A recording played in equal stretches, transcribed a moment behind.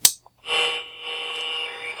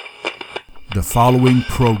The following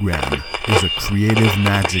program is a Creative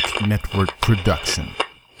Magic Network production.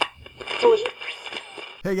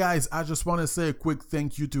 Hey guys, I just want to say a quick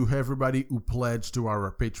thank you to everybody who pledged to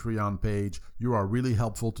our Patreon page. You are really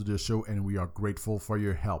helpful to the show and we are grateful for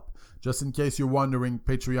your help. Just in case you're wondering,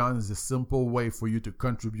 Patreon is a simple way for you to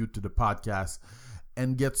contribute to the podcast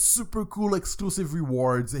and get super cool exclusive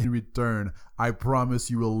rewards in return. I promise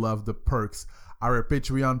you will love the perks. Our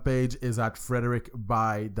Patreon page is at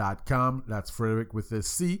frederickby.com. That's Frederick with a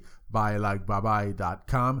C, by like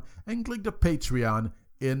bye-bye.com, and click the Patreon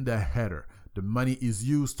in the header. The money is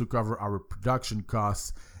used to cover our production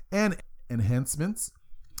costs and enhancements.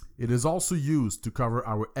 It is also used to cover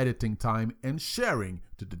our editing time and sharing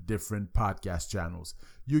to the different podcast channels.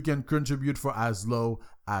 You can contribute for as low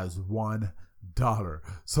as $1.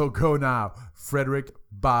 So go now,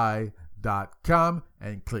 frederickby.com,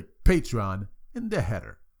 and click Patreon in the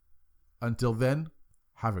header. Until then,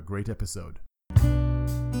 have a great episode.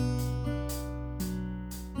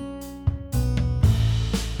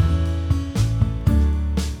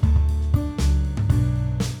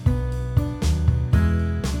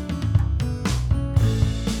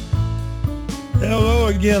 Hello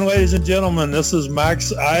again, ladies and gentlemen. This is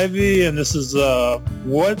Max Ivy, and this is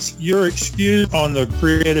What's Your Excuse on the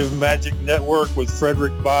Creative Magic Network with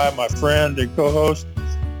Frederick By, my friend and co-host.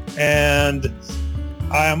 And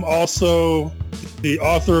I am also the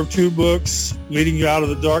author of 2 books, Leading You Out of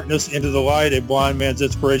the Darkness into the Light, A Blind Man's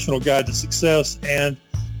Inspirational Guide to Success, and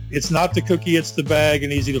It's Not the Cookie, It's the Bag,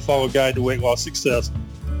 an Easy to Follow Guide to Weight Loss Success.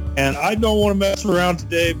 And I don't want to mess around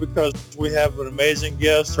today because we have an amazing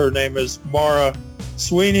guest. Her name is Maura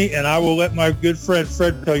Sweeney, and I will let my good friend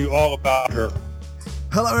Fred tell you all about her.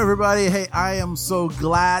 Hello, everybody. Hey, I am so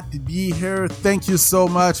glad to be here. Thank you so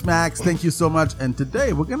much, Max. Thank you so much. And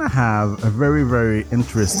today we're going to have a very, very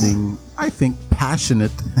interesting, I think,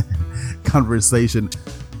 passionate conversation.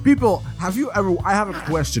 People, I have a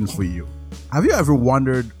question for you. Have you ever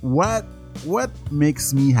wondered what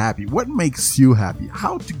makes me happy? What makes you happy?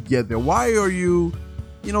 How to get there? Why are you,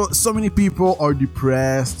 so many people are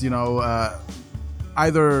depressed,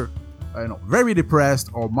 either very depressed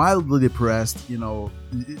or mildly depressed,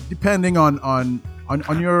 depending on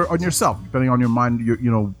yourself, depending on your mind,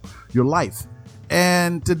 your life.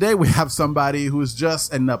 And today we have somebody who's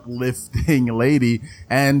just an uplifting lady,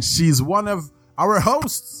 and she's one of our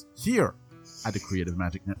hosts here at the Creative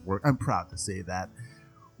Magic Network. I'm proud to say that.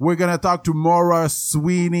 We're going to talk to Maura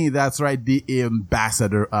Sweeney. That's right, the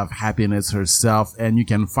ambassador of happiness herself. And you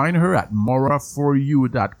can find her at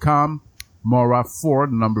maura4u.com. Maura 4,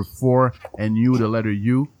 the number 4, and you, the letter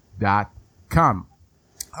U.com.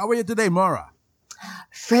 How are you today, Maura?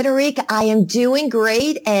 Frederick, I am doing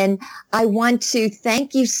great, and I want to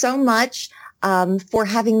thank you so much for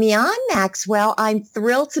having me on, Maxwell. I'm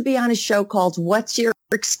thrilled to be on a show called What's Your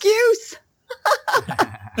Excuse?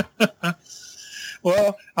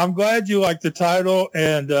 Well, I'm glad you like the title,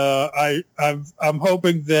 and I'm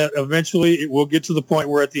hoping that eventually it will get to the point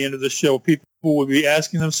where at the end of the show, people will be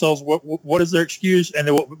asking themselves what is their excuse, and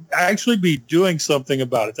they will actually be doing something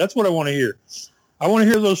about it. That's what I want to hear. I want to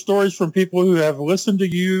hear those stories from people who have listened to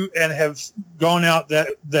you and have gone out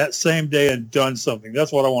that same day and done something.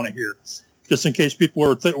 That's what I want to hear, just in case people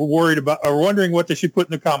are worried about or wondering what they should put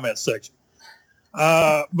in the comments section.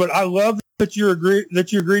 But I love that you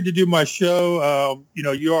agreed to do my show.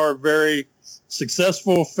 You are very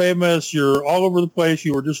successful, famous. You're all over the place.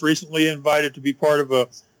 You were just recently invited to be part of a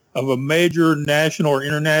major national or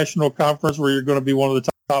international conference where you're going to be one of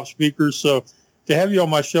the top speakers. So to have you on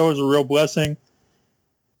my show is a real blessing.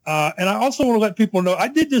 And I also want to let people know I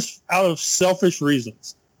did this out of selfish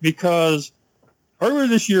reasons because earlier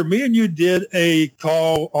this year, me and you did a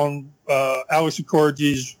call on Alex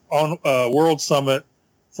Accordi's on World Summit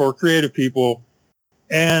for creative people,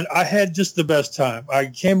 and I had just the best time. I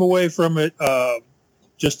came away from it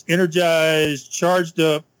just energized, charged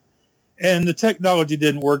up, and the technology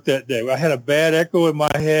didn't work that day. I had a bad echo in my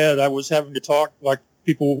head. I was having to talk like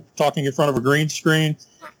people talking in front of a green screen.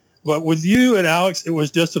 But with you and Alex, it was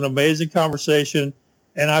just an amazing conversation,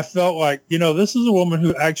 and I felt like, this is a woman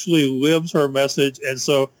who actually lives her message, and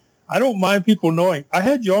so I don't mind people knowing. I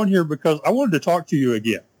had you on here because I wanted to talk to you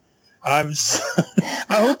again. I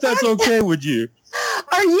hope that's okay with you.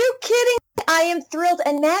 Are you kidding? I am thrilled.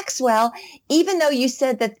 And Maxwell, even though you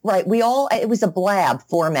said that, right, it was a blab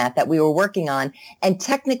format that we were working on, and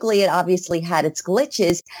technically it obviously had its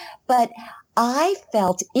glitches, but I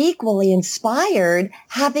felt equally inspired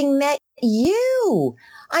having met you.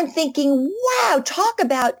 I'm thinking, wow, talk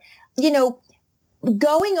about,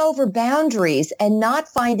 going over boundaries and not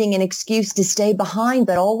finding an excuse to stay behind,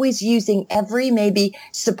 but always using every maybe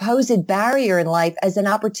supposed barrier in life as an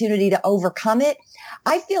opportunity to overcome it.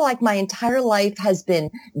 I feel like my entire life has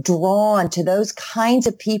been drawn to those kinds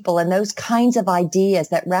of people and those kinds of ideas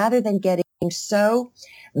that rather than getting so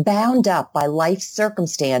bound up by life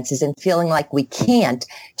circumstances and feeling like we can't,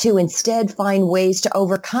 to instead find ways to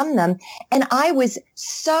overcome them. And I was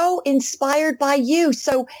so inspired by you.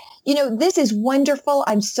 So, this is wonderful.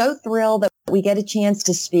 I'm so thrilled that we get a chance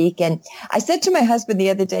to speak. And I said to my husband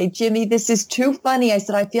the other day, Jimmy, this is too funny. I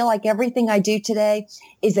said, I feel like everything I do today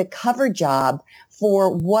is a cover job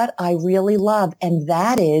for what I really love. And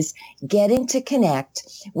that is getting to connect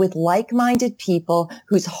with like-minded people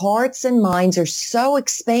whose hearts and minds are so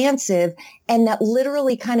expansive and that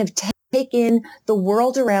literally kind of take in the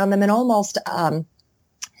world around them and almost,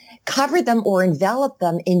 cover them or envelop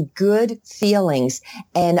them in good feelings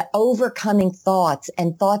and overcoming thoughts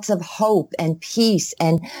and thoughts of hope and peace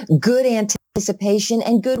and good anticipation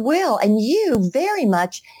and goodwill. And you very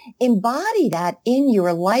much embody that in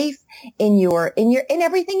your life, in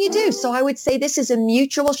everything you do. So I would say this is a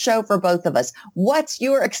mutual show for both of us. What's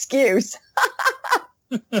your excuse?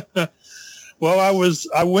 Well,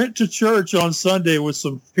 I went to church on Sunday with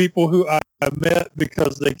some people who I met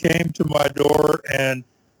because they came to my door, and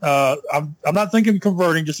I'm not thinking of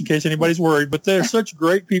converting, just in case anybody's worried, but they're such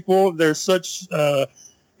great people. They're such,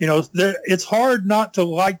 it's hard not to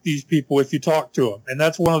like these people if you talk to them. And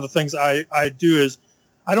that's one of the things I do is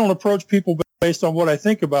I don't approach people based on what I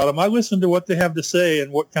think about them. I listen to what they have to say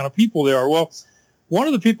and what kind of people they are. Well, one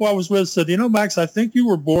of the people I was with said, Max, I think you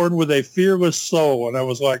were born with a fearless soul. And I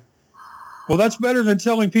was like, well, that's better than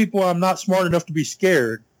telling people I'm not smart enough to be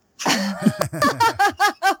scared.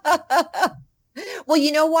 Well,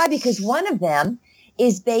 you know why? Because one of them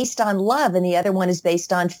is based on love and the other one is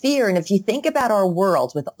based on fear. And if you think about our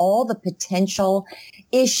world with all the potential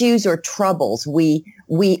issues or troubles we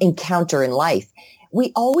encounter in life,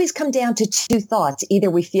 we always come down to two thoughts. Either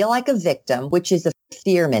we feel like a victim, which is a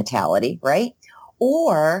fear mentality, right?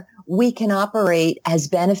 Or we can operate as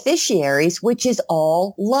beneficiaries, which is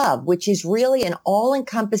all love, which is really an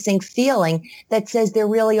all-encompassing feeling that says there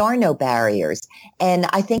really are no barriers. And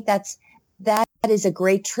I think that is a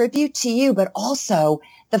great tribute to you, but also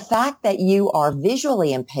the fact that you are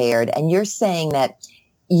visually impaired and you're saying that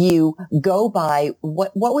you go by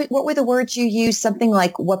what were the words you used? Something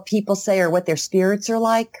like what people say or what their spirits are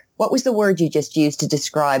like. What was the word you just used to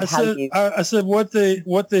describe I said what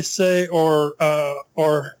they say or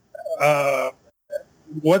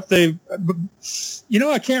what they,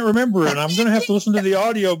 I can't remember, and I'm going to have to listen to the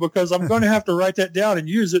audio because I'm going to have to write that down and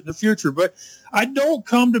use it in the future. But I don't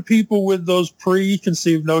come to people with those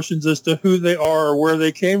preconceived notions as to who they are or where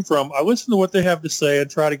they came from. I listen to what they have to say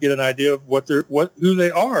and try to get an idea of who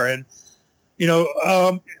they are. And,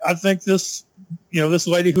 I think this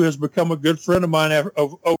lady who has become a good friend of mine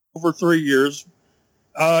over 3 years,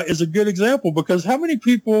 is a good example, because how many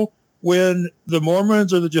people, when the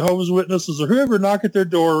Mormons or the Jehovah's Witnesses or whoever knock at their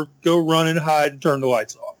door, go run and hide and turn the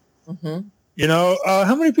lights off? Mm-hmm.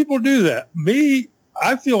 How many people do that? Me,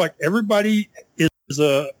 I feel like everybody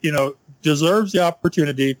deserves the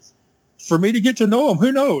opportunity for me to get to know them.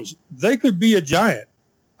 Who knows? They could be a giant.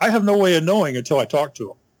 I have no way of knowing until I talk to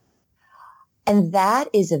them. And that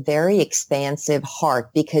is a very expansive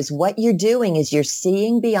heart, because what you're doing is you're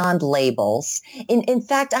seeing beyond labels. In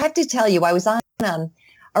fact, I have to tell you, I was on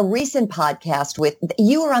a recent podcast with,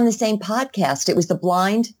 you were on the same podcast. It was the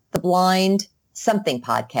blind something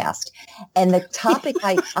podcast. And the topic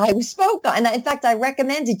I spoke on, and in fact, I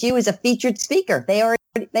recommended you as a featured speaker. They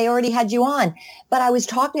already had you on, but I was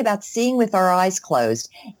talking about seeing with our eyes closed.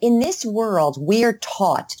 In this world, we are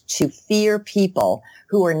taught to fear people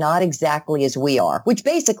who are not exactly as we are, which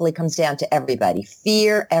basically comes down to everybody.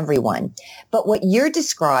 Fear everyone. But what you're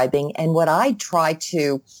describing and what I try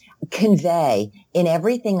to convey in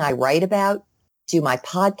everything I write about, do my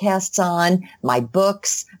podcasts on, my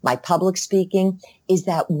books, my public speaking, is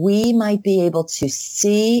that we might be able to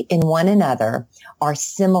see in one another our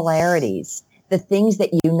similarities, the things that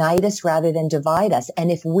unite us rather than divide us.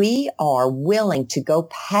 And if we are willing to go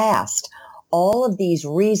past all of these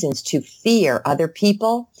reasons to fear other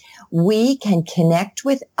people, we can connect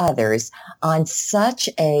with others on such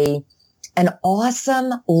an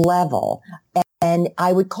awesome level. And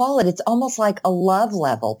I would call it's almost like a love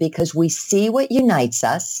level, because we see what unites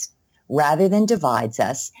us rather than divides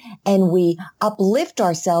us. And we uplift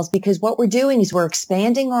ourselves, because what we're doing is we're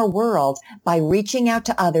expanding our world by reaching out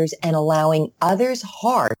to others and allowing others'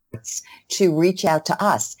 hearts to reach out to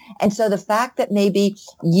us. And so the fact that maybe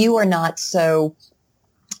you are not so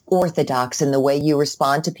orthodox in the way you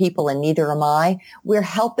respond to people, and neither am I. We're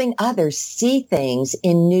helping others see things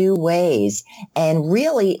in new ways and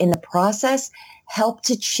really in the process help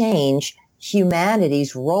to change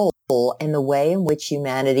humanity's role in the way in which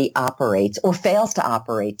humanity operates or fails to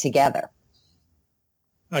operate together.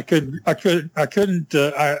 I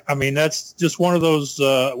mean, that's just one of those,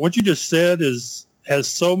 what you just said has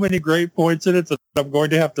so many great points in it that I'm going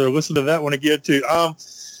to have to listen to that one again too.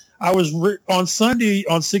 I was on Sunday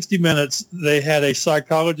on 60 Minutes. They had a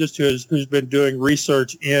psychologist who's been doing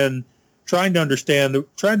research in trying to understand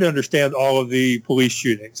all of the police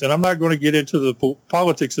shootings. And I'm not going to get into the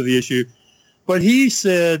politics of the issue, but he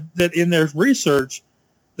said that in their research,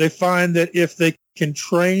 they find that if they can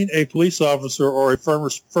train a police officer or a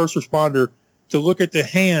first responder to look at the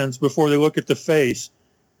hands before they look at the face,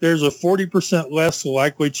 there's a 40% less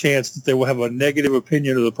likely chance that they will have a negative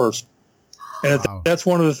opinion of the person. And that's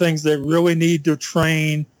one of the things they really need to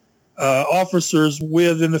train officers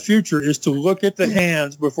with in the future is to look at the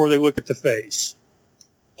hands before they look at the face.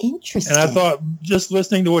 Interesting. And I thought, just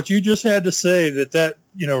listening to what you just had to say, that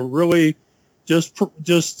really just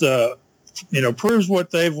proves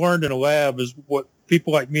what they've learned in a lab is what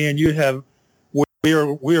people like me and you have. We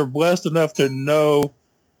are blessed enough to know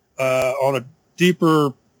on a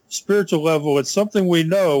deeper spiritual level. It's something we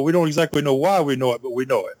know. We don't exactly know why we know it, but we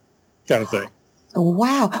know it, kind of thing.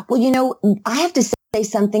 Wow. Well, I have to say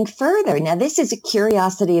something further. Now, this is a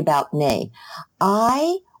curiosity about me.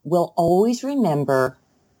 I will always remember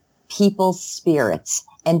people's spirits.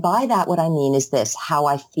 And by that, what I mean is this: how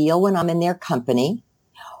I feel when I'm in their company,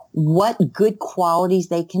 what good qualities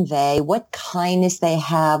they convey, what kindness they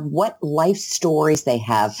have, what life stories they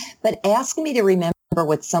have. But ask me to remember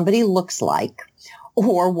what somebody looks like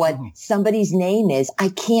or what somebody's name is, I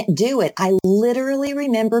can't do it. I literally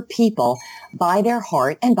remember people by their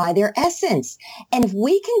heart and by their essence. And if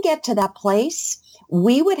we can get to that place,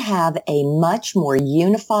 we would have a much more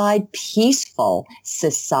unified, peaceful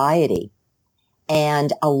society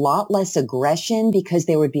and a lot less aggression because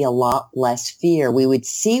there would be a lot less fear. We would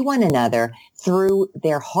see one another through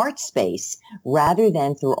their heart space rather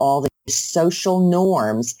than through all the social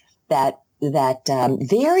norms that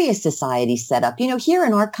various societies set up. Here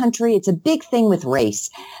in our country, it's a big thing with race,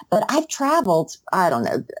 but I've traveled, I don't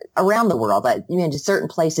know, around the world, to certain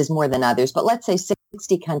places more than others, but let's say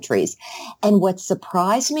 60 countries. And what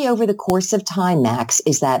surprised me over the course of time, Max,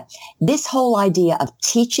 is that this whole idea of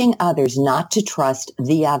teaching others not to trust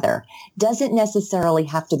the other doesn't necessarily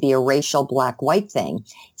have to be a racial black-white thing.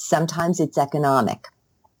 Sometimes it's economic.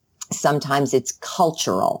 Sometimes it's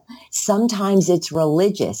cultural. Sometimes it's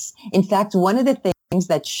religious. In fact, one of the things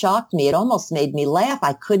that shocked me, it almost made me laugh,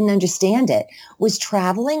 I couldn't understand it, was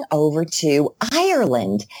traveling over to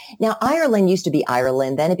Ireland. Now, Ireland used to be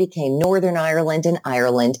Ireland, then it became Northern Ireland and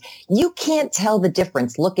Ireland. You can't tell the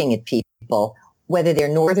difference looking at people, whether they're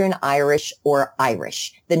Northern Irish or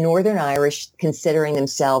Irish. The Northern Irish considering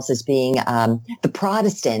themselves as being the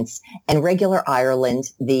Protestants, and regular Ireland,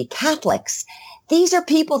 the Catholics. These are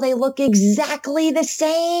people, they look exactly the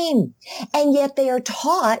same. And yet they are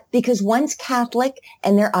taught, because one's Catholic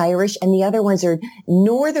and they're Irish and the other ones are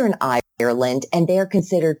Northern Ireland and they're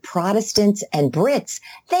considered Protestants and Brits.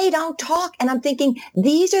 They don't talk. And I'm thinking,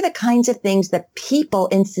 these are the kinds of things that people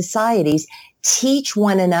in societies teach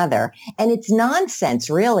one another. And it's nonsense,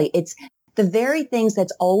 really. It's the very things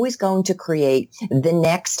that's always going to create the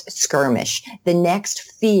next skirmish, the next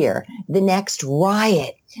fear, the next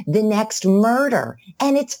riot, the next murder.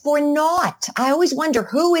 And it's for naught. I always wonder,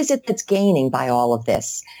 who is it that's gaining by all of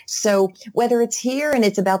this? So whether it's here and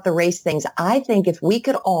it's about the race things, I think if we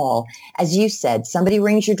could all, as you said, somebody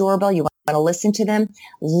rings your doorbell, you want to listen to them,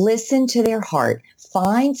 listen to their heart,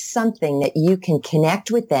 find something that you can connect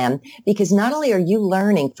with them, because not only are you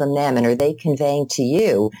learning from them and are they conveying to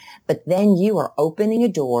you, but then you are opening a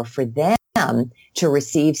door for them to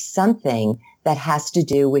receive something that has to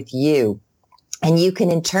do with you. And you can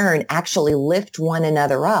in turn actually lift one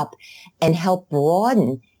another up and help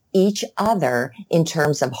broaden each other in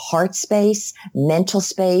terms of heart space, mental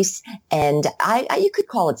space, and you could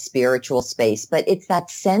call it spiritual space, but it's that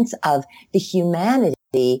sense of the humanity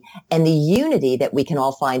and the unity that we can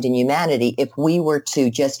all find in humanity if we were to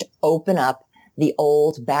just open up the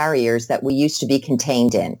old barriers that we used to be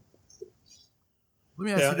contained in. Let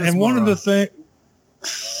me ask you this, and Maura. one of the things.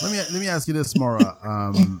 Let me ask you this, Maura.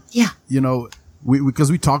 Yeah.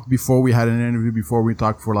 Because we talked before, we had an interview before, we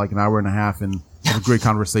talked for like an hour and a half and had a great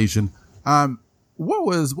conversation.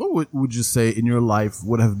 What would you say in your life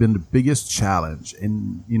would have been the biggest challenge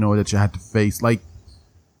that you had to face? Like,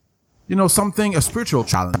 a spiritual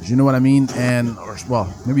challenge, you know what I mean?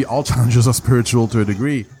 Maybe all challenges are spiritual to a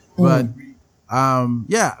degree, But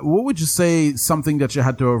yeah, what would you say something that you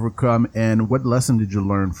had to overcome, and what lesson did you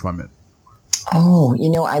learn from it? Oh,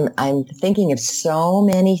 I'm thinking of so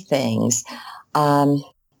many things. I'm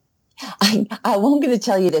going to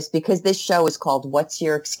tell you this because this show is called What's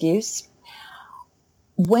Your Excuse?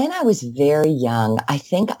 When I was very young, I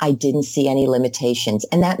think I didn't see any limitations,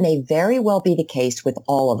 and that may very well be the case with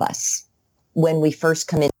all of us when we first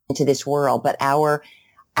come into this world. But our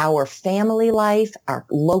family life, our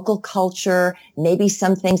local culture, maybe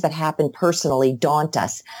some things that happen personally daunt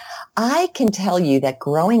us. I can tell you that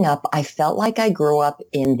growing up, I felt like I grew up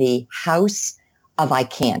in the house of I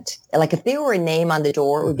can't. Like if there were a name on the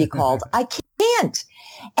door, it would be called I can't.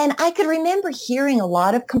 And I could remember hearing a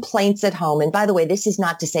lot of complaints at home. And by the way, this is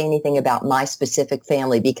not to say anything about my specific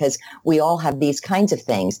family because we all have these kinds of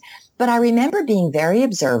things. But I remember being very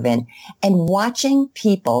observant and watching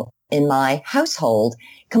people in my household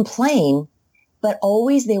complain, but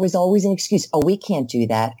there was always an excuse. Oh, we can't do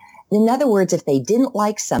that. In other words, if they didn't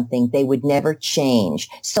like something, they would never change.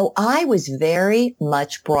 So I was very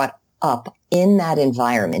much brought up in that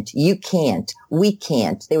environment. You can't. We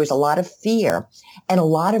can't. There was a lot of fear and a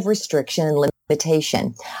lot of restriction and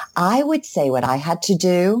limitation. I would say what I had to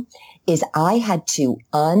do is I had to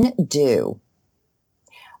undo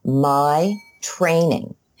my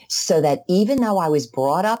training so that even though I was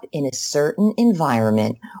brought up in a certain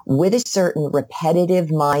environment with a certain repetitive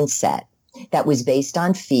mindset that was based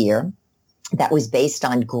on fear, that was based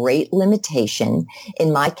on great limitation.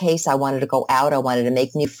 In my case, I wanted to go out. I wanted to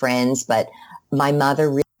make new friends, but my mother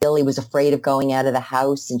really was afraid of going out of the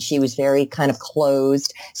house and she was very kind of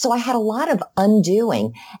closed. So I had a lot of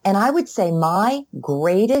undoing. And I would say my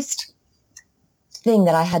greatest thing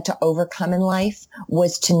that I had to overcome in life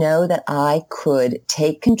was to know that I could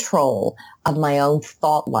take control of my own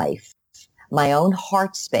thought life, my own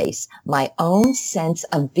heart space, my own sense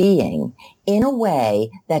of being in a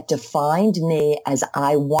way that defined me as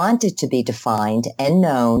I wanted to be defined and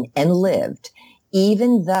known and lived,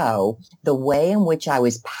 even though the way in which I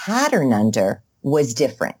was patterned under was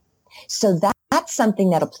different. So that's something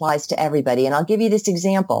that applies to everybody. And I'll give you this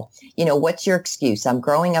example. What's your excuse? I'm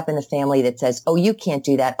growing up in a family that says, oh, you can't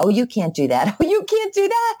do that. Oh, you can't do that. Oh, you can't do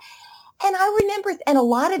that. And I remember, and a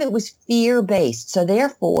lot of it was fear-based. So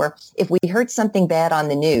therefore, if we heard something bad on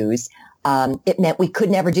the news, it meant we could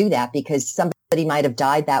never do that because somebody might have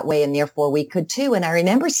died that way and therefore we could too. And I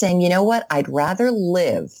remember saying, you know what? I'd rather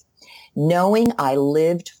live knowing I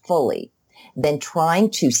lived fully than trying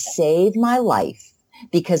to save my life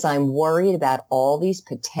because I'm worried about all these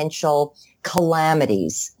potential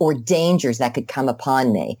calamities or dangers that could come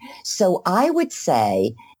upon me. So I would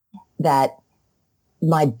say that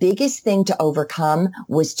my biggest thing to overcome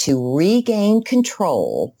was to regain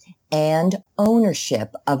control and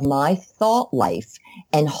ownership of my thought life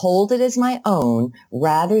and hold it as my own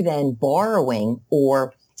rather than borrowing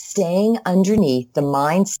or staying underneath the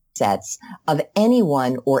mindsets of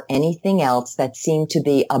anyone or anything else that seemed to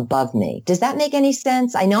be above me. Does that make any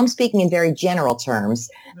sense? I know I'm speaking in very general terms,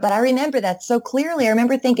 but I remember that so clearly. I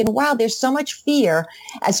remember thinking, wow, there's so much fear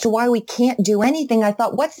as to why we can't do anything. I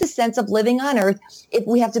thought, what's the sense of living on earth if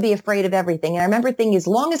we have to be afraid of everything? And I remember thinking, as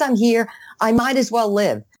long as I'm here, I might as well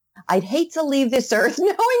live. I'd hate to leave this earth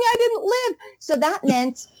knowing I didn't live. So that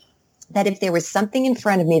meant that if there was something in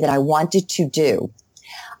front of me that I wanted to do,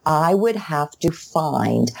 I would have to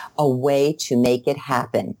find a way to make it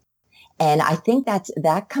happen. And I think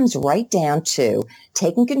that comes right down to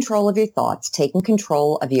taking control of your thoughts, taking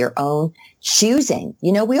control of your own choosing.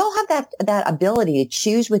 We all have that ability to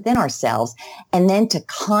choose within ourselves and then to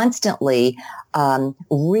constantly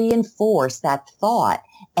reinforce that thought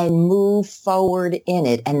and move forward in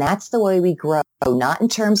it. And that's the way we grow, not in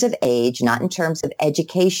terms of age, not in terms of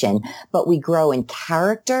education, but we grow in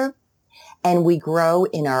character, and we grow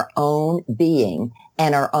in our own being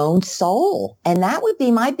and our own soul. And that would be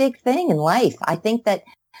my big thing in life. I think that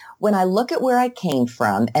when I look at where I came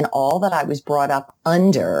from and all that I was brought up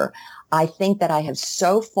under, I think that I have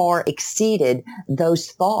so far exceeded those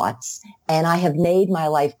thoughts and I have made my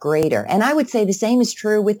life greater. And I would say the same is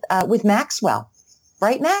true with Maxwell.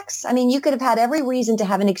 Right, Max? I mean, you could have had every reason to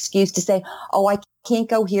have an excuse to say, oh, I can't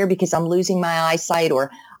go here because I'm losing my eyesight, or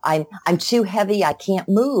I'm too heavy, I can't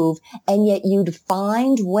move. And yet you'd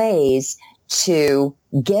find ways to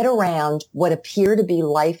get around what appear to be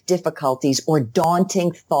life difficulties or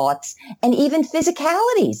daunting thoughts and even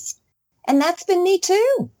physicalities. And that's been me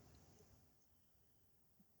too.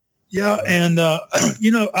 Yeah. And, I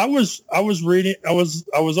was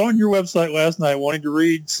on your website last night wanting to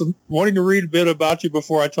read a bit about you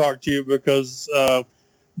before I talk to you because,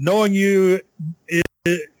 knowing you,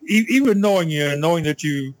 even knowing you and knowing that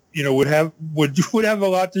you would have a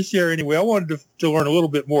lot to share anyway. I wanted to learn a little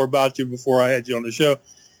bit more about you before I had you on the show.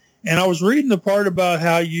 And I was reading the part about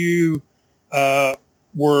how you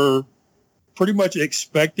were pretty much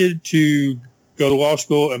expected to go to law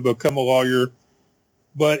school and become a lawyer.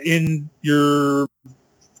 But at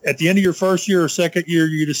the end of your first year or second year,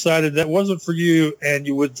 you decided that wasn't for you and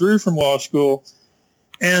you withdrew from law school.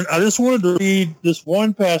 And I just wanted to read this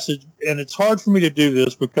one passage, and it's hard for me to do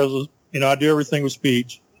this because, I do everything with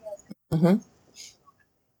speech. Mm-hmm.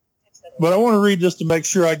 But I want to read this to make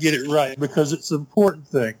sure I get it right because it's an important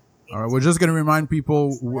thing. All right, we're just going to remind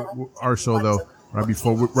people our show, though, right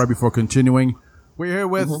before continuing. We're here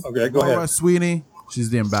with Maura Sweeney. She's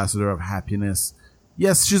the ambassador of happiness.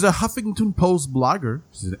 Yes, she's a Huffington Post blogger.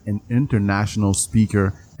 She's an international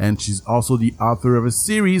speaker, and she's also the author of a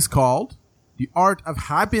series called The Art of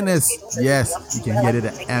Happiness. Yes, you can get it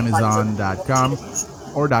at Amazon.com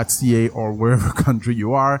or .ca or wherever country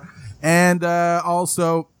you are. And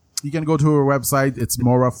also, you can go to her website. It's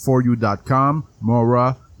maura4u.com.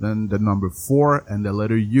 Maura, then the number 4 and the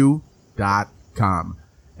letter U.com.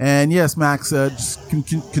 And yes, Max, just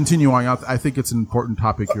continue on. I think it's an important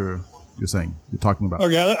topic you're talking about.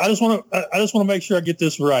 Okay, I just want to make sure I get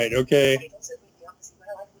this right. Okay,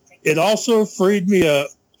 it also freed me up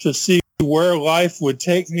to see where life would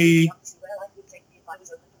take me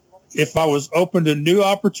if I was open to new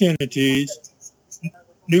opportunities,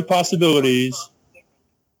 new possibilities,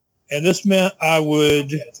 and this meant I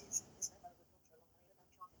would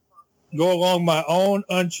go along my own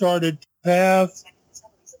uncharted path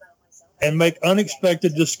and make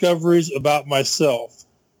unexpected discoveries about myself.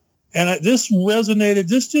 And this resonated,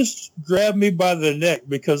 this just grabbed me by the neck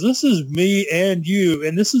because this is me and you.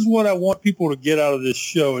 And this is what I want people to get out of this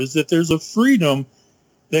show is that there's a freedom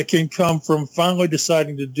that can come from finally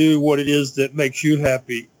deciding to do what it is that makes you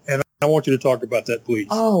happy. And I want you to talk about that, please.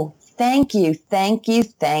 Oh, thank you. Thank you.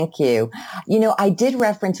 Thank you. I did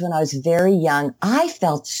reference when I was very young, I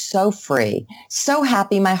felt so free, so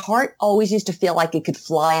happy. My heart always used to feel like it could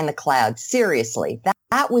fly in the clouds. Seriously,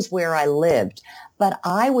 that was where I lived. But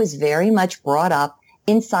I was very much brought up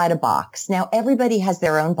inside a box. Now, everybody has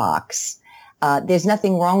their own box. There's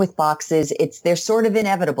nothing wrong with boxes. They're sort of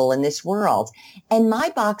inevitable in this world. And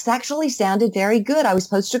my box actually sounded very good. I was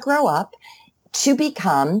supposed to grow up to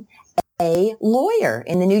become a lawyer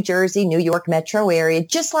in the New Jersey, New York metro area,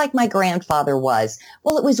 just like my grandfather was.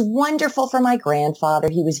 Well, it was wonderful for my grandfather.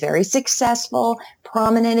 He was very successful,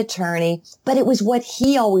 prominent attorney, but it was what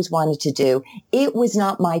he always wanted to do. It was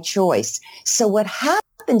not my choice. So what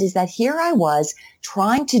happened is that here I was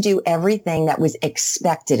trying to do everything that was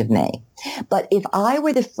expected of me. But if I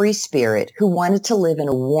were the free spirit who wanted to live in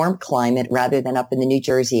a warm climate rather than up in the New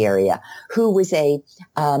Jersey area, who was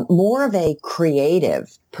more of a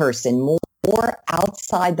creative person, more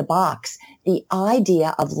outside the box, the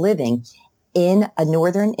idea of living in a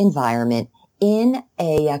northern environment, in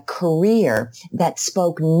a career that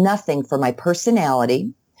spoke nothing for my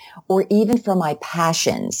personality or even for my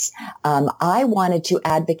passions. I wanted to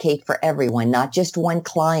advocate for everyone, not just one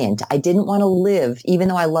client. I didn't want to live, even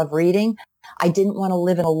though I love reading, I didn't want to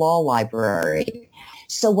live in a law library.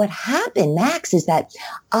 So what happened, Max, is that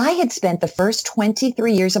I had spent the first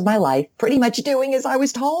 23 years of my life pretty much doing as I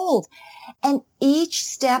was told. And each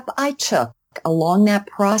step I took along that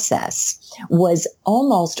process was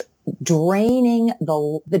almost draining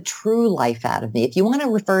the true life out of me. If you want to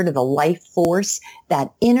refer to the life force,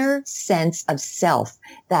 that inner sense of self,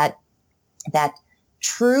 that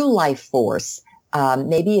true life force,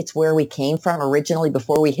 maybe it's where we came from originally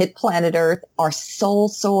before we hit planet Earth, our soul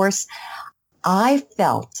source. I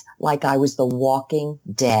felt like I was the walking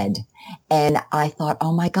dead. And I thought,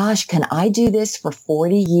 oh my gosh, can I do this for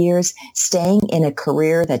 40 years, staying in a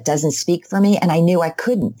career that doesn't speak for me? And I knew I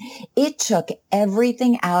couldn't. It took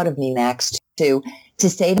everything out of me, Max, to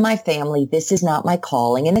say to my family, this is not my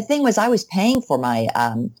calling. And the thing was, I was paying for my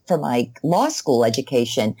law school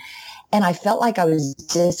education. And I felt like I was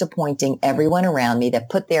disappointing everyone around me that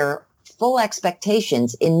put their full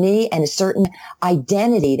expectations in me and a certain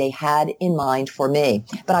identity they had in mind for me.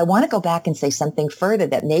 But I want to go back and say something further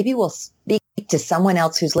that maybe will speak to someone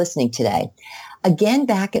else who's listening today. Again,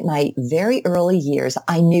 back at my very early years,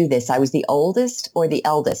 I knew this. I was the oldest or the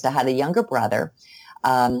eldest. I had a younger brother,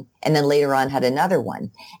 and then later on had another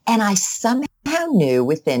one. And I somehow knew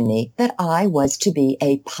within me that I was to be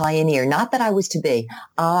a pioneer. Not that I was to be,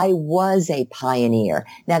 I was a pioneer.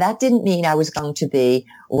 Now, that didn't mean I was going to be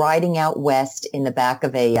riding out west in the back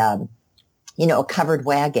of a covered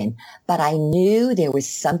wagon. But I knew there was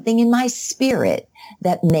something in my spirit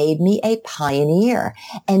that made me a pioneer.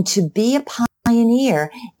 And to be a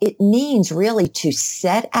pioneer, it means really to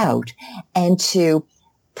set out and to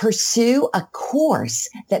pursue a course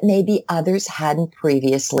that maybe others hadn't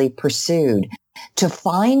previously pursued, to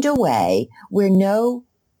find a way where no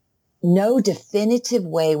definitive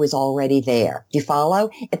way was already there. Do you follow?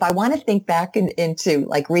 If I want to think back into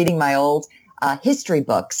like reading my old history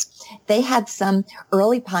books, they had some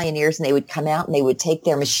early pioneers, and they would come out and they would take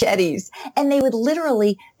their machetes and they would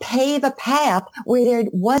literally pave a path where there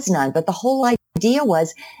was none. But the whole idea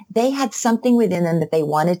was they had something within them that they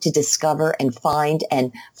wanted to discover and find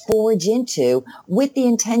and forge into, with the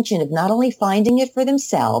intention of not only finding it for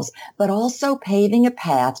themselves, but also paving a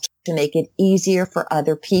path to make it easier for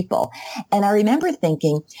other people. And I remember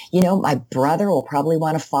thinking, my brother will probably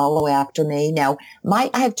want to follow after me. Now, I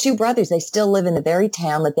have two brothers. They still live in the very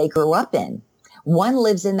town that they grew up in. One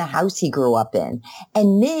lives in the house he grew up in.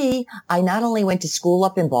 And me, I not only went to school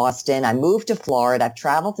up in Boston, I moved to Florida, I've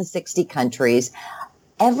traveled to 60 countries.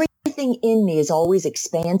 Everything in me is always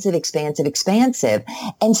expansive.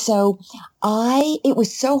 And so it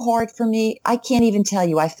was so hard for me. I can't even tell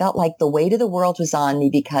you. I felt like the weight of the world was on me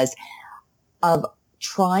because of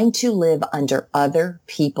trying to live under other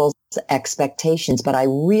people's expectations. But I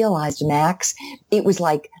realized, Max, it was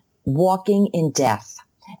like walking in death.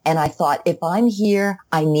 And I thought, if I'm here,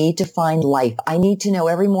 I need to find life. I need to know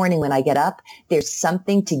every morning when I get up, there's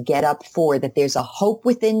something to get up for, that there's a hope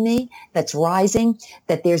within me that's rising,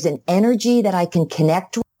 that there's an energy that I can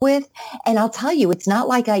connect with. And I'll tell you, it's not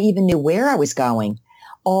like I even knew where I was going.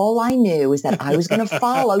 All I knew is that I was going to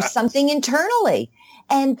follow something internally.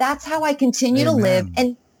 And that's how I continue to live.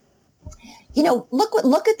 And,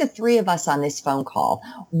 look at the three of us on this phone call.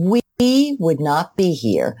 We would not be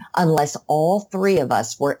here unless all three of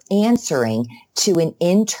us were answering to an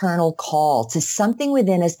internal call, to something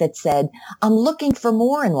within us that said, I'm looking for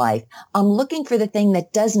more in life. I'm looking for the thing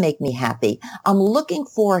that does make me happy. I'm looking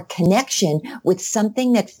for a connection with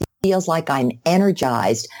something that feels like I'm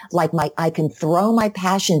energized, like I can throw my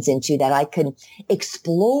passions into, that I can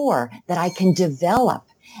explore, that I can develop.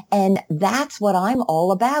 And that's what I'm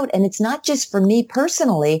all about. And it's not just for me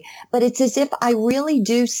personally, but it's as if I really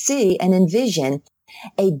do see and envision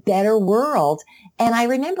a better world. And I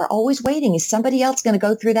remember always waiting, is somebody else going to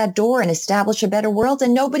go through that door and establish a better world?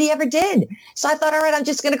 And nobody ever did. So I thought, all right, I'm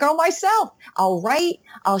just going to go myself. I'll write,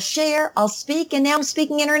 I'll share, I'll speak. And now I'm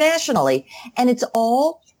speaking internationally. And it's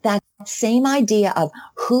all that same idea of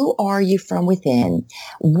who are you from within?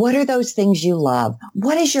 What are those things you love?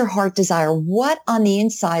 What is your heart desire? What on the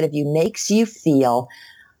inside of you makes you feel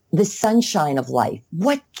the sunshine of life?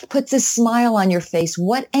 What puts a smile on your face?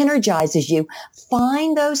 What energizes you?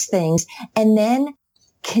 Find those things and then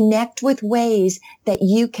connect with ways that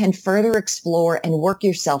you can further explore and work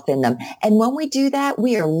yourself in them. And when we do that,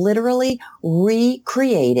 we are literally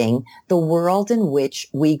recreating the world in which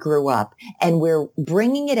we grew up. And we're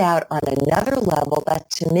bringing it out on another level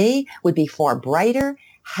that to me would be far brighter,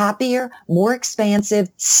 happier, more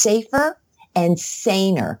expansive, safer, and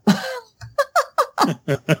saner.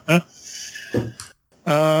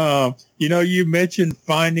 You mentioned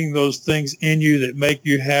finding those things in you that make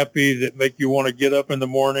you happy, that make you want to get up in the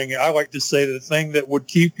morning. I like to say the thing that would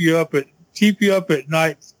keep you up at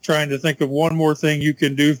night, trying to think of one more thing you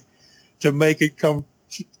can do to make it come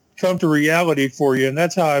to reality for you. And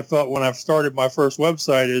that's how I felt when I started my first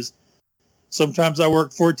website. Is sometimes I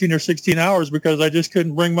worked 14 or 16 hours because I just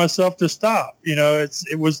couldn't bring myself to stop.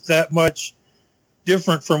 It was that much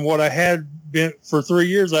different from what I had been. For 3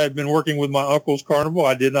 years. I had been working with my uncle's carnival.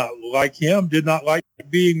 I did not like him, did not like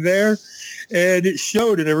being there. And it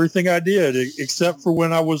showed in everything I did, except for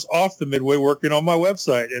when I was off the midway working on my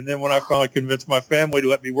website. And then when I finally convinced my family to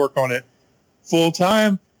let me work on it full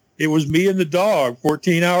time, it was me and the dog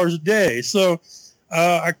 14 hours a day. So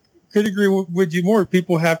I could agree with you more.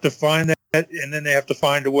 People have to find that, and then they have to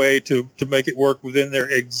find a way to make it work within their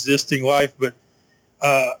existing life. But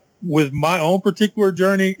with my own particular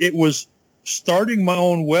journey, it was starting my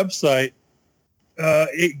own website.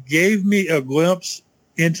 It gave me a glimpse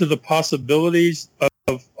into the possibilities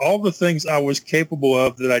of all the things I was capable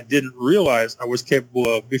of that I didn't realize I was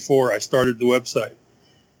capable of before I started the website.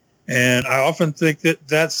 And I often think that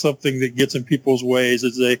that's something that gets in people's ways,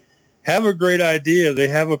 is they have a great idea, they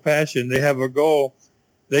have a passion, they have a goal,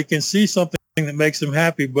 they can see something that makes them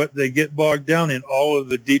happy, but they get bogged down in all of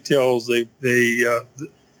the details.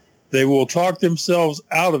 They will talk themselves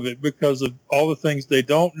out of it because of all the things they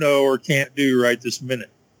don't know or can't do right this minute.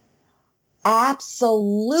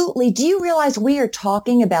 Absolutely. Do you realize we are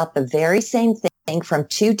talking about the very same thing from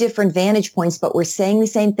two different vantage points, but we're saying the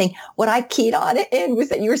same thing? What I keyed on it in was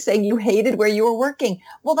that you were saying you hated where you were working.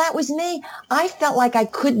 Well, that was me. I felt like I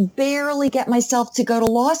could barely get myself to go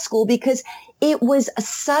to law school because it was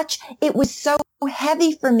so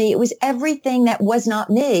heavy for me. It was everything that was not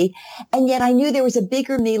me. And yet I knew there was a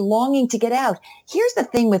bigger me longing to get out. Here's the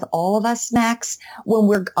thing with all of us, Max, when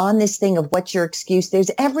we're on this thing of what's your excuse,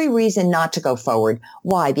 there's every reason not to go forward.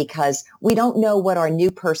 Why? Because we don't know what our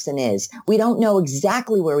new person is. We don't know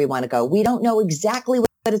exactly where we want to go. We don't know exactly what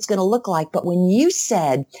it's going to look like. But when you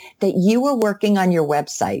said that you were working on your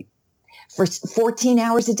website for 14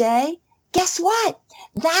 hours a day, guess what?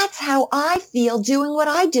 That's how I feel doing what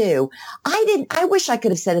I do. I wish I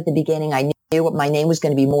could have said at the beginning, I knew what my name was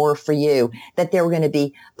going to be Maura for You, that there were going to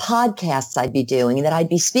be podcasts I'd be doing and that I'd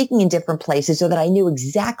be speaking in different places so that I knew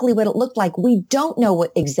exactly what it looked like. We don't know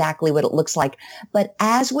exactly what it looks like. But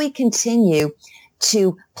as we continue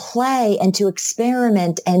to play and to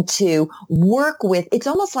experiment and to work with, it's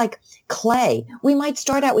almost like clay. We might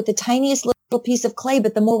start out with the tiniest little piece of clay,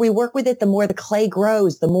 but the more we work with it, the more the clay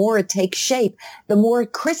grows, the more it takes shape, the more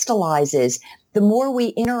it crystallizes, the more we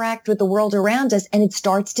interact with the world around us, and it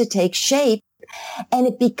starts to take shape and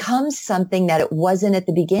it becomes something that it wasn't at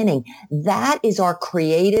the beginning. That is our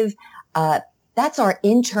creative, that's our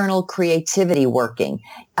internal creativity working.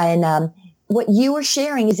 And what you are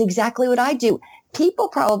sharing is exactly what I do. People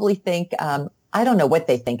probably think, I don't know what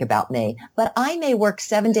they think about me, but I may work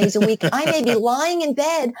 7 days a week. I may be lying in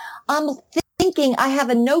bed. I'm thinking, I have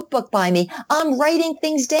a notebook by me. I'm writing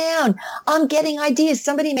things down. I'm getting ideas.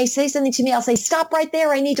 Somebody may say something to me. I'll say, stop right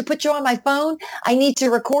there. I need to put you on my phone. I need to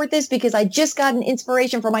record this because I just got an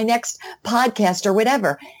inspiration for my next podcast or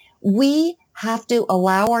whatever. We have to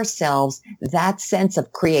allow ourselves that sense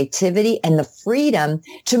of creativity and the freedom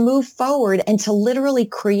to move forward and to literally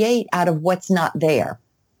create out of what's not there.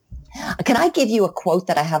 Can I give you a quote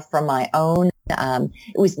that I have from my own? It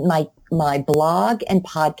was my blog and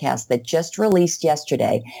podcast that just released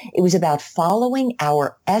yesterday. It was about following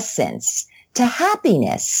our essence to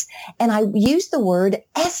happiness. And I used the word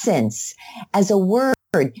essence as a word.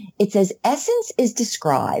 It says essence is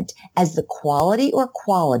described as the quality or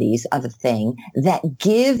qualities of a thing that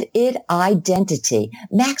give it identity.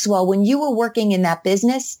 Maxwell, when you were working in that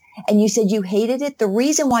business and you said you hated it, the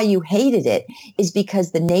reason why you hated it is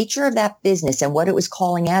because the nature of that business and what it was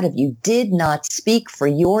calling out of you did not speak for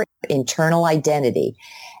your internal identity.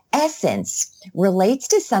 Essence relates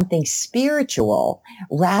to something spiritual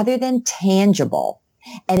rather than tangible.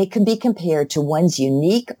 And it can be compared to one's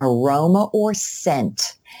unique aroma or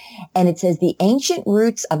scent. And it says the ancient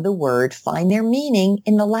roots of the word find their meaning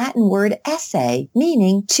in the Latin word esse,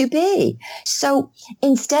 meaning to be. So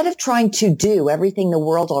instead of trying to do everything the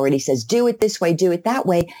world already says, do it this way, do it that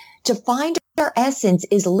way, to find our essence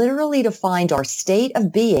is literally to find our state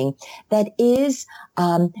of being that is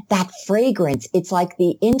that fragrance. It's like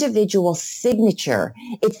the individual signature.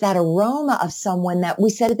 It's that aroma of someone that we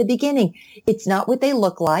said at the beginning. It's not what they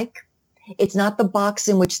look like. It's not the box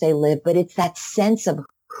in which they live, but it's that sense of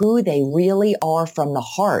who they really are from the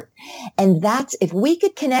heart. And that's, if we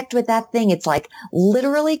could connect with that thing, it's like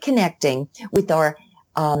literally connecting with our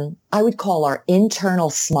I would call our internal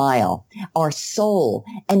smile, our soul.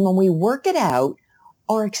 And when we work it out,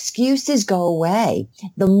 our excuses go away.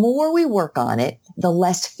 The more we work on it, the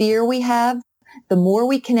less fear we have, the more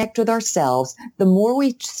we connect with ourselves, the more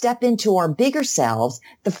we step into our bigger selves,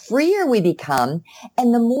 the freer we become,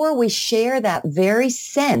 and the more we share that very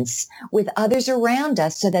sense with others around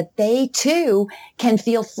us so that they too can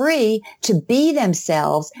feel free to be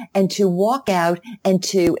themselves and to walk out and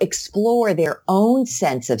to explore their own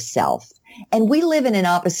sense of self. And we live in an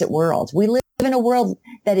opposite world. We live in a world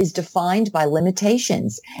that is defined by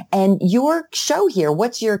limitations. And your show here,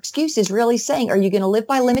 What's Your Excuse, is really saying, are you going to live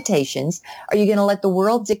by limitations? Are you going to let the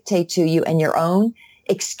world dictate to you and your own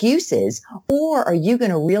excuses? Or are you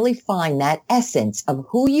going to really find that essence of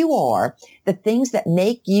who you are, the things that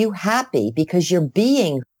make you happy because you're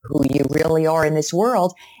being who you really are in this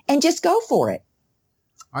world, and just go for it?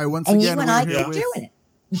 All right, once and again, you and I keep doing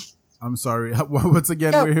it. I'm sorry. Once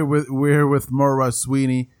again, we're here with Maura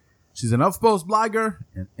Sweeney. She's an HuffPost blogger,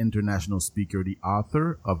 an international speaker, the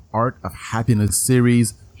author of Art of Happiness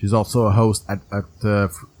series. She's also a host at the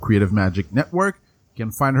Creative Magic Network. You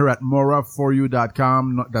can find her at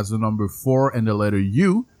mauraforyou.com. That's the number 4 and the letter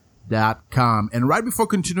U.com. And right before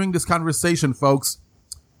continuing this conversation, folks,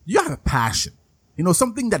 you have a passion. You know,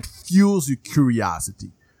 something that fuels your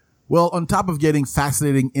curiosity. Well, on top of getting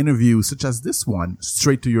fascinating interviews such as this one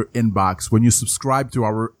straight to your inbox when you subscribe to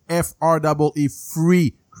our FREE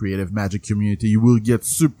free Creative Magic community, you will get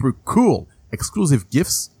super cool exclusive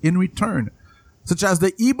gifts in return, such as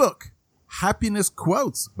the ebook Happiness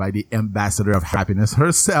Quotes by the Ambassador of Happiness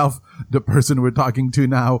herself, the person we're talking to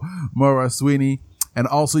now, Maura Sweeney. And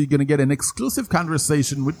also you're going to get an exclusive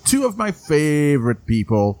conversation with two of my favorite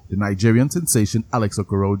people, the Nigerian sensation Alex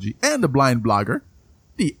Okoroji and the blind blogger,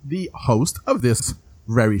 the host of this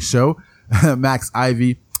very show, Max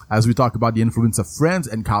Ivy, as we talk about the influence of friends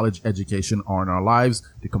and college education on our lives,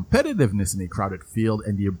 the competitiveness in a crowded field,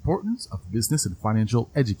 and the importance of business and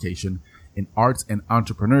financial education in arts and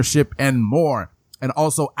entrepreneurship, and more. And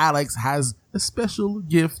also, Alex has a special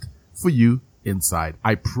gift for you inside.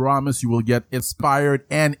 I promise you will get inspired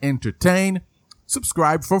and entertained.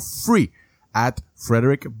 Subscribe for free at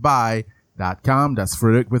frederickbuy.com. That's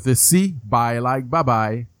Frederick with a C, buy like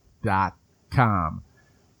bye-bye.com.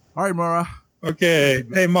 All right, Maura. Okay.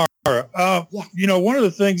 Hey, Maura. One of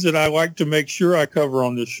the things that I like to make sure I cover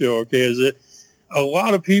on this show, okay, is that a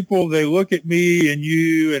lot of people, they look at me and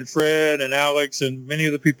you and Fred and Alex and many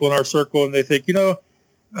of the people in our circle, and they think,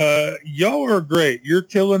 y'all are great. You're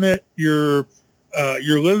killing it. You're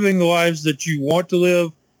living the lives that you want to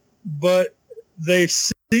live, but they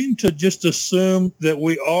seem to just assume that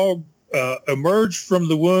we all emerged from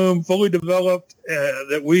the womb fully developed,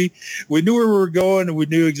 that we knew where we were going and we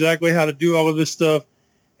knew exactly how to do all of this stuff.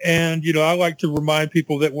 And I like to remind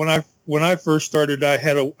people that when I first started, I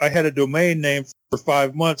had a domain name for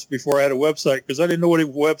 5 months before I had a website, because I didn't know what a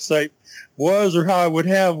website was or how I would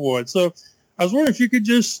have one. So I was wondering if you could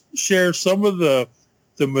just share some of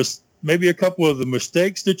maybe a couple of the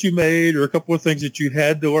mistakes that you made, or a couple of things that you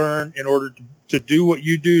had to learn in order to do what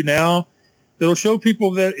you do now. That'll show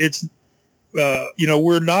people that it's,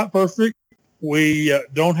 we're not perfect. We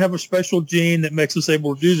don't have a special gene that makes us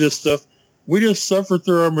able to do this stuff. We just suffer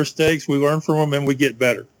through our mistakes. We learn from them and we get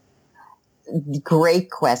better.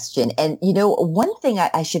 Great question. And, one thing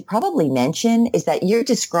I should probably mention is that you're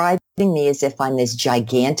describing me as if I'm this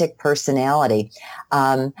gigantic personality.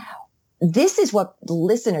 This is what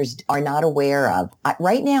listeners are not aware of.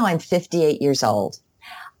 Right now, I'm 58 years old.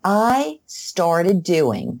 I started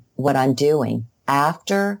doing what I'm doing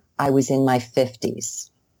after I was in my 50s,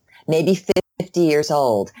 maybe 50 years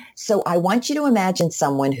old. So I want you to imagine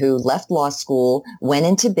someone who left law school, went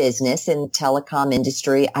into business in telecom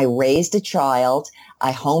industry. I raised a child.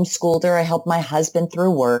 I homeschooled her. I helped my husband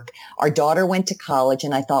through work. Our daughter went to college,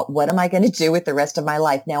 and I thought, what am I going to do with the rest of my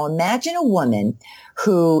life? Now imagine a woman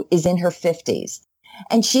who is in her 50s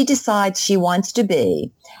and she decides she wants to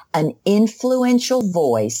be an influential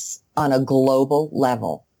voice on a global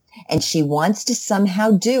level. And she wants to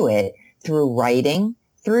somehow do it through writing,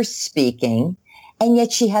 through speaking, and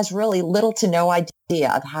yet she has really little to no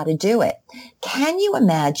idea of how to do it. Can you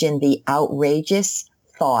imagine the outrageous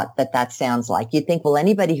thought that sounds like? You'd think, well,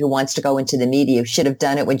 anybody who wants to go into the media should have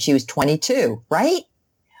done it when she was 22, right?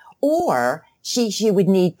 Or she would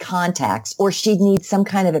need contacts, or she'd need some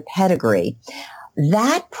kind of a pedigree.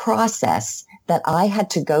 That process that I had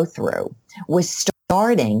to go through was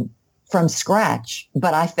starting from scratch.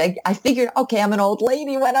 But I figured, okay, I'm an old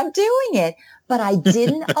lady when I'm doing it, but I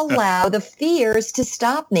didn't allow the fears to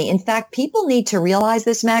stop me. In fact, people need to realize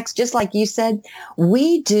this, Max, just like you said,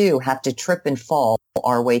 we do have to trip and fall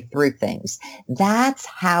our way through things. That's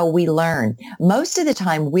how we learn. Most of the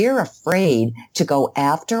time, we're afraid to go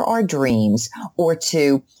after our dreams or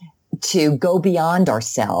to go beyond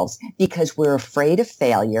ourselves because we're afraid of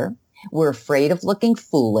failure. We're afraid of looking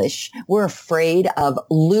foolish. We're afraid of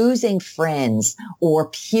losing friends or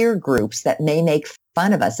peer groups that may make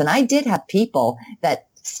fun of us. And I did have people that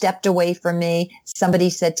stepped away from me. Somebody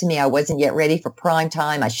said to me, I wasn't yet ready for prime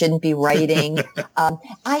time. I shouldn't be writing.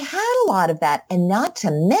 I had a lot of that. And not to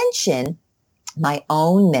mention my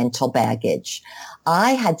own mental baggage.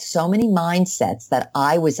 I had so many mindsets that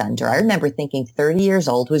I was under. I remember thinking 30 years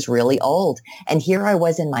old was really old. And here I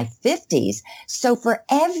was in my 50s. So for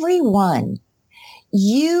everyone,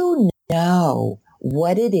 you know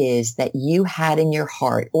what it is that you had in your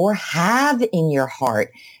heart or have in your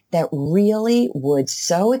heart that really would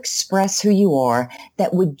so express who you are,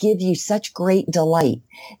 that would give you such great delight.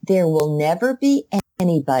 There will never be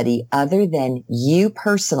anybody other than you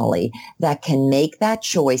personally that can make that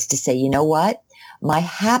choice to say, you know what? My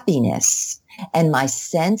happiness and my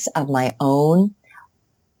sense of my own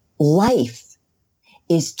life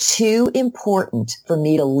is too important for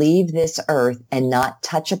me to leave this earth and not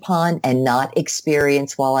touch upon and not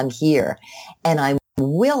experience while I'm here. And I'm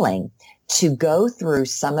willing to go through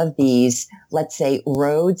some of these, let's say,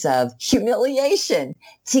 roads of humiliation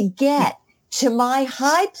to get to my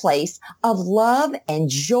high place of love and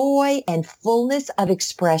joy and fullness of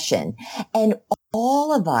expression. And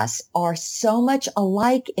all of us are so much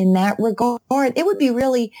alike in that regard. It would be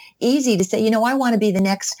really easy to say, I want to be the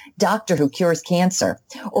next doctor who cures cancer,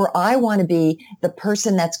 or I want to be the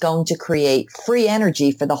person that's going to create free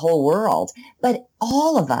energy for the whole world. But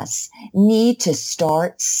all of us need to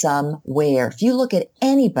start somewhere. If you look at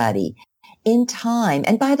anybody in time.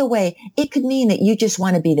 And by the way, it could mean that you just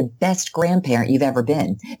want to be the best grandparent you've ever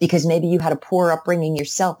been, because maybe you had a poor upbringing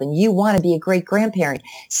yourself and you want to be a great grandparent.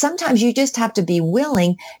 Sometimes you just have to be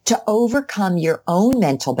willing to overcome your own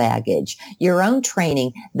mental baggage, your own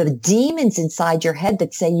training, the demons inside your head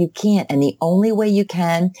that say you can't. And the only way you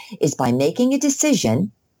can is by making a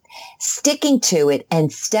decision, sticking to it,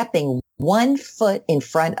 and stepping one foot in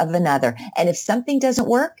front of another. And if something doesn't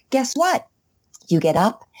work, guess what? You get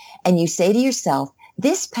up and you say to yourself,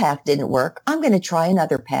 this path didn't work. I'm going to try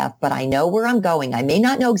another path, but I know where I'm going. I may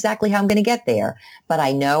not know exactly how I'm going to get there, but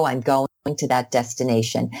I know I'm going to that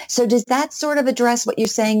destination. So does that sort of address what you're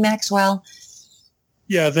saying, Maxwell?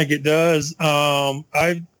 Yeah, I think it does. I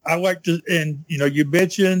like to, and you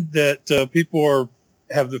mentioned that people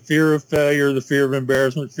have the fear of failure, the fear of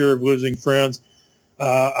embarrassment, fear of losing friends.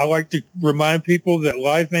 I like to remind people that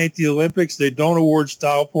life ain't the Olympics. They don't award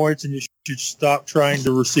style points, and you should stop trying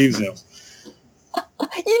to receive them.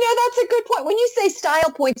 That's a good point. When you say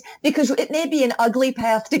style points, because it may be an ugly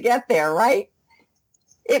path to get there, right?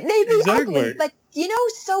 It may be ugly, but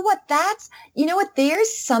so what?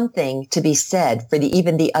 There's something to be said for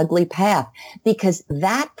even the ugly path, because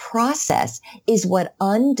that process is what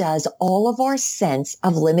undoes all of our sense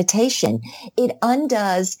of limitation. It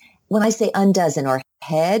undoes, when I say undoes in our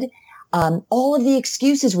head, all of the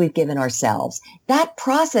excuses we've given ourselves. That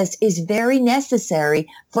process is very necessary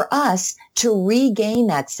for us to regain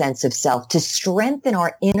that sense of self, to strengthen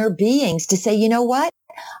our inner beings, to say, you know what?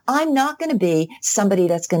 I'm not going to be somebody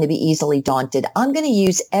that's going to be easily daunted. I'm going to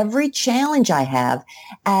use every challenge I have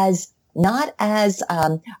not as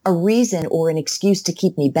a reason or an excuse to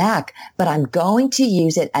keep me back, but I'm going to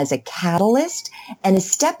use it as a catalyst and a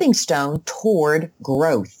stepping stone toward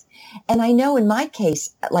growth. And I know in my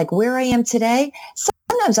case, like where I am today,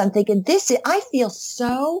 sometimes I'm thinking I feel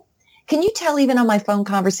so, can you tell even on my phone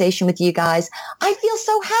conversation with you guys, I feel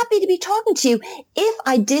so happy to be talking to you. If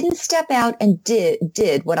I didn't step out and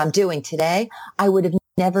did what I'm doing today, I would have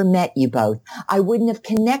never met you both. I wouldn't have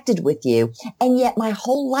connected with you. And yet my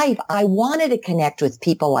whole life, I wanted to connect with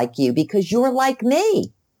people like you because you're like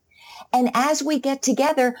me. And as we get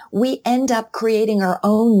together, we end up creating our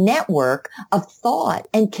own network of thought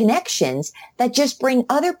and connections that just bring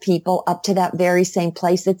other people up to that very same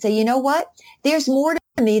place that say, you know what? There's more to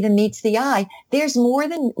me than meets the eye. There's more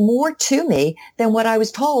to me than what I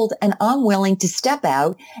was told. And I'm willing to step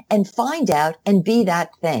out and find out and be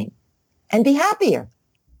that thing and be happier.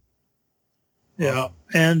 Yeah.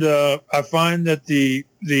 And I find that the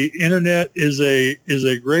internet is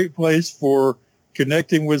a great place for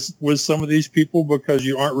connecting with some of these people, because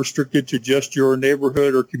you aren't restricted to just your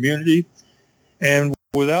neighborhood or community. And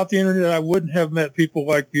without the internet, I wouldn't have met people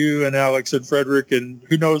like you and Alex and Frederick. And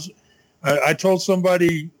who knows, I told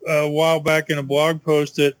somebody a while back in a blog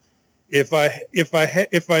post that if I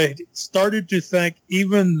started to thank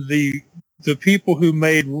even the people who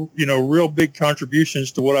made, real big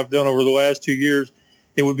contributions to what I've done over the last 2 years,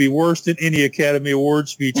 it would be worse than any Academy Award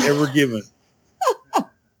speech ever given.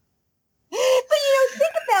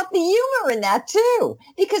 The humor in that too,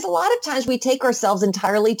 because a lot of times we take ourselves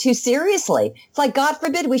entirely too seriously. It's like, God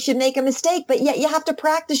forbid we should make a mistake, but yet you have to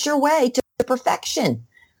practice your way to perfection.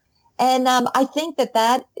 And I think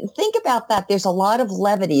think about that. There's a lot of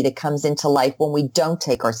levity that comes into life when we don't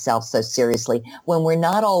take ourselves so seriously, when we're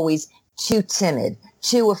not always too timid,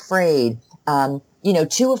 too afraid,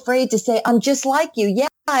 too afraid to say, I'm just like you. Yeah,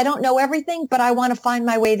 I don't know everything, but I want to find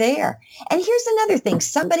my way there. And here's another thing.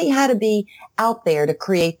 Somebody had to be out there to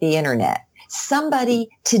create the internet. Somebody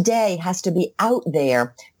today has to be out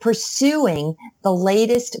there pursuing the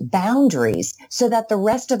latest boundaries so that the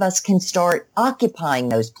rest of us can start occupying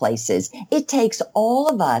those places. It takes all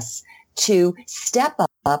of us to step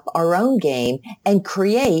up our own game and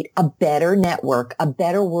create a better network, a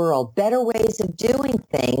better world, better ways of doing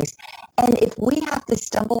things. And if we have to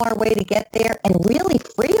stumble our way to get there and really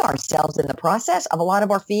free ourselves in the process of a lot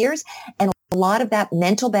of our fears and a lot of that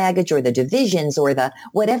mental baggage or the divisions or the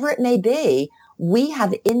whatever it may be, we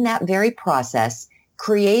have in that very process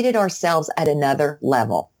created ourselves at another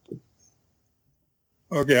level.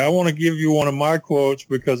 Okay, I want to give you one of my quotes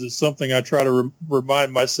because it's something I try to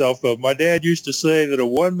remind myself of. My dad used to say that a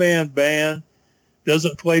one-man band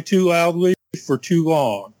doesn't play too loudly for too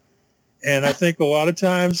long. And I think a lot of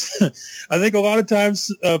times,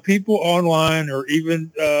 people online or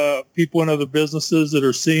even people in other businesses that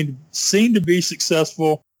are seen to be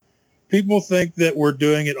successful, people think that we're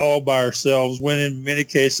doing it all by ourselves, when in many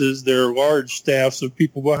cases there are large staffs of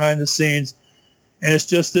people behind the scenes. And it's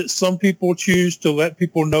just that some people choose to let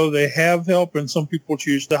people know they have help, and some people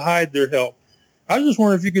choose to hide their help. I was just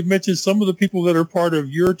wondering if you could mention some of the people that are part of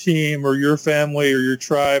your team or your family or your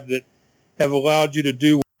tribe that have allowed you to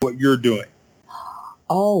do what you're doing.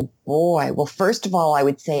 Oh, boy. Well, first of all, I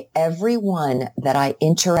would say everyone that I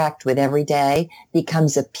interact with every day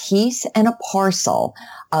becomes a piece and a parcel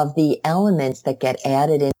of the elements that get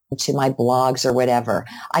added into my blogs or whatever.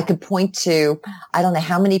 I could point to, I don't know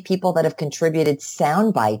how many people that have contributed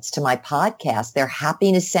sound bites to my podcast, their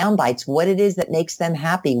happiness sound bites, what it is that makes them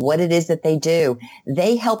happy, what it is that they do.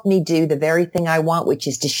 They help me do the very thing I want, which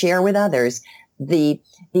is to share with others the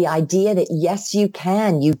idea that, yes, you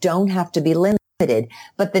can. You don't have to be limited.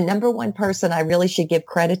 But the number one person I really should give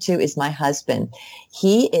credit to is my husband.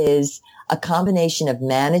 He is a combination of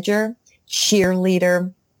manager,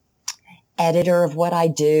 cheerleader, editor of what I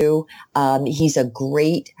do. He's a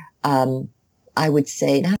great, I would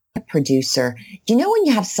say, not a producer. You know, when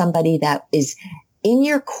you have somebody that is in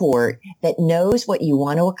your court that knows what you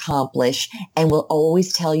want to accomplish and will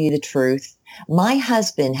always tell you the truth. My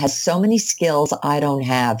husband has so many skills I don't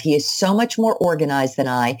have. He is so much more organized than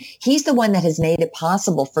I. He's the one that has made it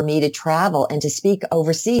possible for me to travel and to speak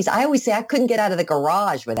overseas. I always say I couldn't get out of the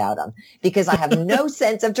garage without him because I have no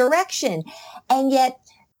sense of direction. And yet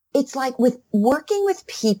it's like with working with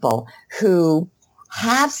people who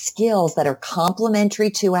have skills that are complementary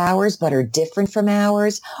to ours but are different from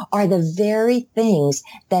ours are the very things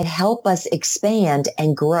that help us expand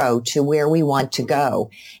and grow to where we want to go.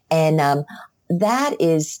 And that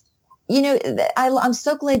is, you know, I'm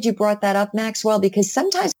so glad you brought that up, Maxwell, because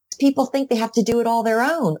sometimes people think they have to do it all their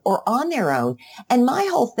own or on their own. And my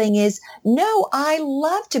whole thing is, no, I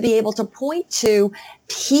love to be able to point to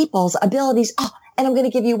people's abilities. Oh, and I'm going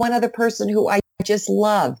to give you one other person who I just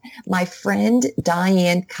love, my friend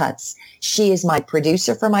Diane Cutts. She is my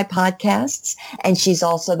producer for my podcasts, and she's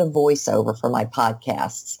also the voiceover for my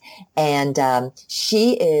podcasts. And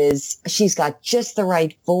she's got just the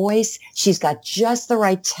right voice. She's got just the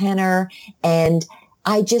right tenor, and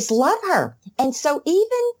I just love her. And so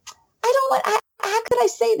how could I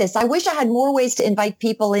say this? I wish I had more ways to invite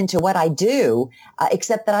people into what I do,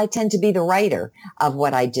 except that I tend to be the writer of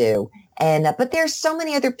what I do. And, but there's so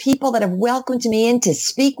many other people that have welcomed me in to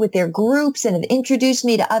speak with their groups and have introduced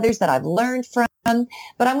me to others that I've learned from.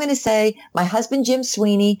 But I'm going to say my husband, Jim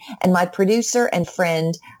Sweeney, and my producer and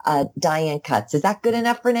friend, Diane Cutts. Is that good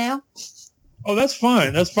enough for now? Oh, that's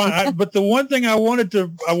fine. That's fine. But the one thing I wanted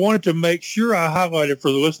to make sure I highlighted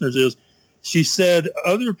for the listeners is she said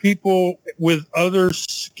other people with other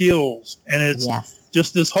skills. And it's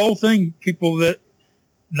just this whole thing, people that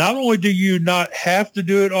not only do you not have to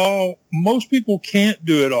do it all, most people can't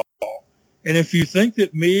do it all. And if you think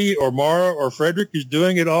that me or Maura or Frederick is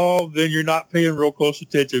doing it all, then you're not paying real close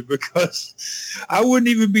attention, because I wouldn't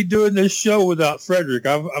even be doing this show without Frederick.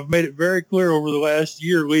 I've made it very clear over the last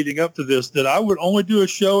year leading up to this that I would only do a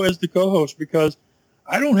show as the co-host because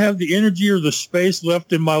I don't have the energy or the space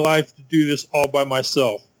left in my life to do this all by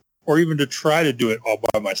myself, or even to try to do it all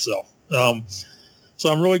by myself.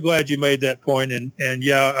 So I'm really glad you made that point. And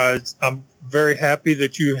I'm very happy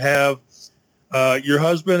that you have your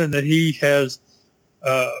husband and that he has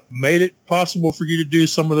made it possible for you to do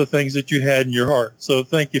some of the things that you had in your heart. So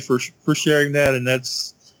thank you for sharing that. And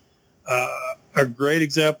that's a great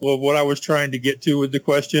example of what I was trying to get to with the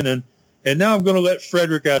question. And now I'm going to let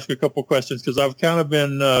Frederick ask a couple questions because I've kind of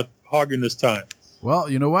been hogging this time. Well,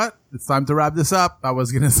 you know what? It's time to wrap this up. I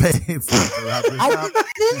was going to say it's time to wrap this up.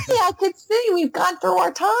 I could see. We've gone through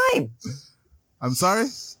our time. I'm sorry?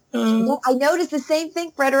 Well, I noticed the same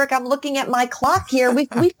thing, Frederick. I'm looking at my clock here. We've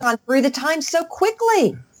gone through the time so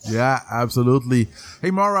quickly. Yeah, absolutely.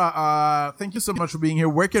 Hey, Maura, thank you so much for being here.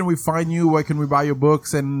 Where can we find you? Where can we buy your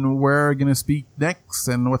books? And where are you going to speak next?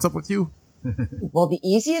 And what's up with you? Well, the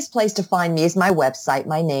easiest place to find me is my website,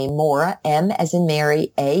 my name, Maura, M as in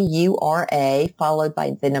Mary, A-U-R-A, followed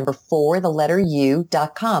by the number 4, the letter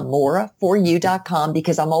U.com, Maura4U.com,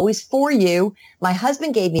 because I'm always for you. My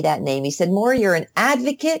husband gave me that name. He said, Maura, you're an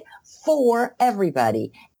advocate for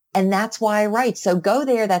everybody. And that's why I write. So go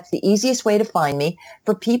there. That's the easiest way to find me.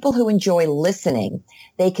 For people who enjoy listening,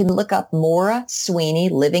 they can look up Maura Sweeney,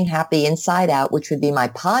 Living Happy Inside Out, which would be my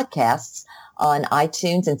podcasts on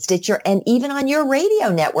iTunes and Stitcher and even on your radio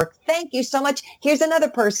network. Thank you so much. Here's another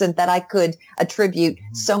person that I could attribute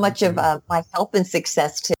so much of my help and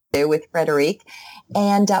success to with Frederick.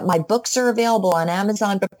 And my books are available on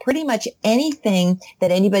Amazon, but pretty much anything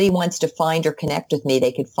that anybody wants to find or connect with me,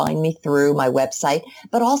 they could find me through my website.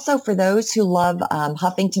 But also for those who love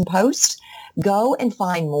Huffington Post, go and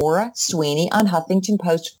find Maura Sweeney on Huffington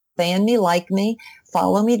Post. Fan me, like me,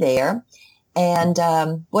 follow me there. And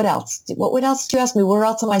what else? What else did you ask me? Where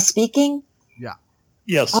else am I speaking? Yeah.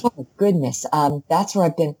 Yes. Oh, goodness. That's where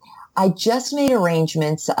I've been. I just made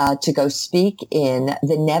arrangements to go speak in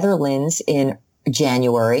the Netherlands in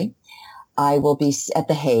January. I will be at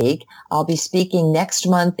The Hague. I'll be speaking next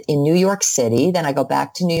month in New York City. Then I go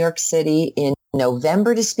back to New York City in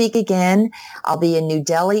November to speak again. I'll be in New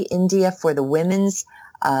Delhi, India for the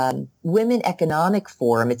Women Economic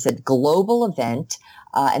Forum. It's a global event.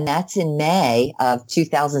 And that's in May of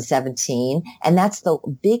 2017. And that's the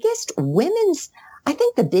biggest women's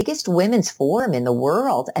forum in the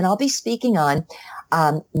world. And I'll be speaking on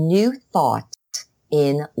new thought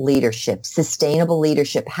in leadership, sustainable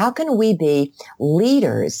leadership. How can we be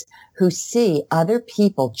leaders who see other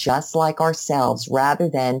people just like ourselves rather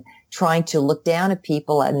than trying to look down at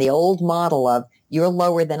people and the old model of you're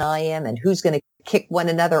lower than I am and who's going to kick one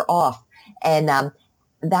another off. And I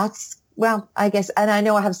guess, and I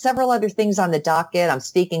know I have several other things on the docket. I'm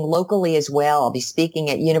speaking locally as well. I'll be speaking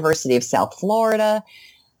at University of South Florida.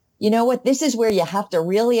 You know what? This is where you have to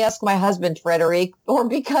really ask my husband, Frederic, or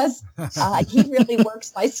because he really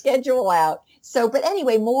works my schedule out. So, but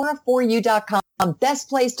anyway, maura4u.com, best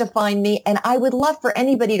place to find me. And I would love for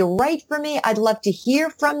anybody to write for me. I'd love to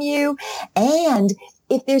hear from you. And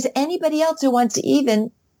if there's anybody else who wants to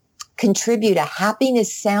even contribute a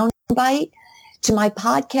happiness soundbite to my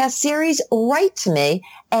podcast series, write to me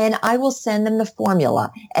and I will send them the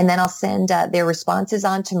formula. And then I'll send their responses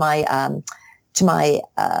on to my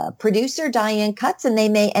producer, Diane Cutts, and they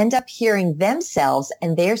may end up hearing themselves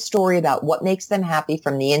and their story about what makes them happy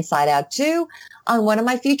from the inside out too on one of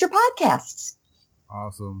my future podcasts.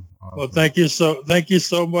 Awesome. Well, thank you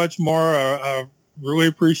so much, Maura. I really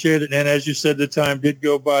appreciate it. And as you said, the time did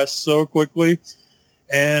go by so quickly.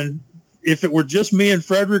 And if it were just me and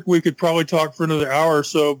Frederic, we could probably talk for another hour or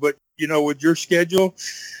so. But, you know, with your schedule,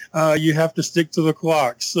 you have to stick to the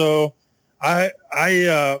clock. So I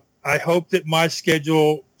hope that my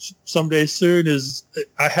schedule someday soon is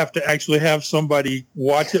I have to actually have somebody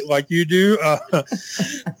watch it like you do.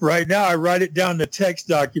 Right now, I write it down in a text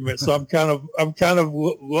document. So I'm kind of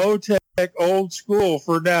low tech, old school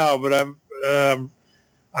for now. But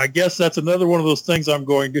I guess that's another one of those things I'm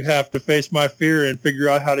going to have to face my fear and figure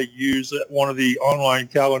out how to use one of the online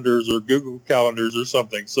calendars or Google calendars or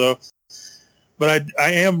something. So, but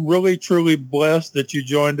I am really, truly blessed that you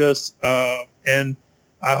joined us. And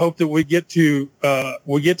I hope that we get to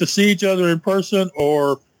see each other in person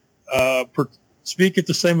or speak at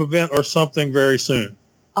the same event or something very soon.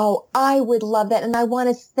 Oh, I would love that. And I want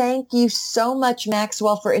to thank you so much,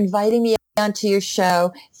 Maxwell, for inviting me onto your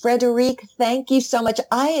show. Frederic, thank you so much.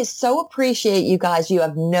 I so appreciate you guys. You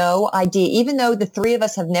have no idea. Even though the three of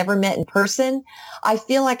us have never met in person, I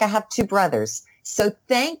feel like I have two brothers. So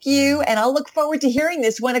thank you. And I'll look forward to hearing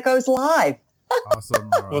this when it goes live. Awesome.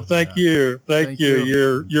 Maura. Well, thank you. Thank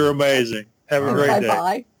you. You're amazing. Have a great day.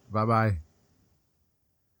 Bye-bye. Bye-bye.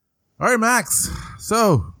 All right, Max.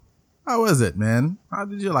 So how was it, man? How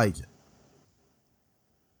did you like it?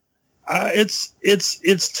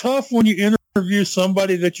 It's tough when you interview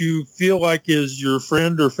somebody that you feel like is your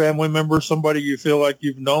friend or family member, somebody you feel like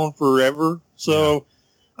you've known forever. So,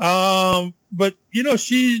 but you know,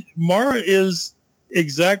 Maura is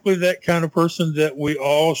exactly that kind of person that we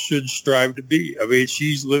all should strive to be. I mean,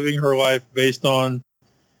 she's living her life based on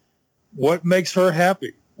what makes her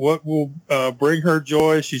happy, what will bring her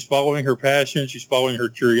joy. She's following her passion. She's following her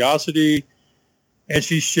curiosity. And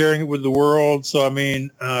she's sharing it with the world. So, I mean,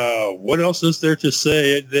 what else is there to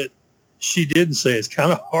say that she didn't say? It's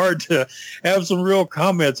kind of hard to have some real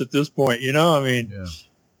comments at this point, you know? I mean, yeah.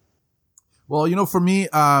 Well, you know, for me,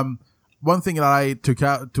 one thing that I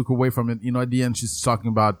took away from it, you know, at the end, she's talking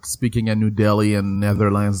about speaking in New Delhi and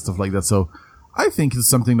Netherlands and stuff like that. So I think it's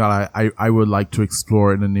something that I would like to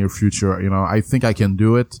explore in the near future. You know, I think I can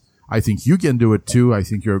do it. I think you can do it too. I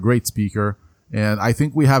think you're a great speaker. And I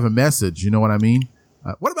think we have a message. You know what I mean?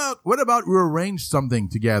 What about we arrange something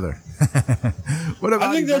together?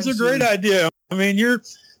 I think that's a great idea. I mean,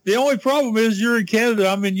 the only problem is you're in Canada.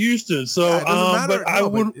 I'm in Houston. So, yeah, it doesn't matter.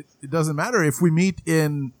 But it doesn't matter if we meet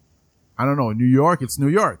in, I don't know, New York. It's New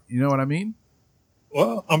York. You know what I mean?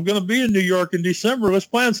 Well, I'm going to be in New York in December. Let's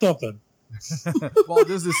plan something. Well,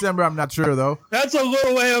 this December, I'm not sure though. That's a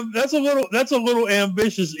little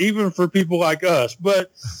ambitious, even for people like us.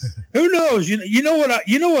 But who knows?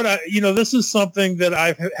 This is something that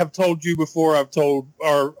I have told you before. I've told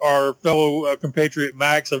our fellow compatriot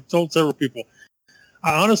Max. I've told several people.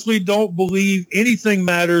 I honestly don't believe anything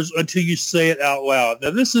matters until you say it out loud. Now,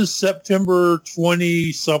 this is September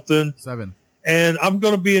 20-something. 7. And I'm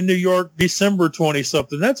going to be in New York December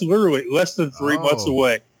 20-something. That's literally less than 3 months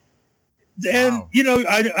away. And, wow.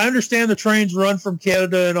 I understand the trains run from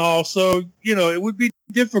Canada and all, so, it would be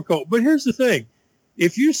difficult. But here's the thing.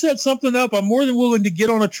 If you set something up, I'm more than willing to get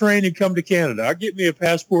on a train and come to Canada. I'll get me a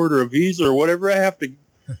passport or a visa or whatever I have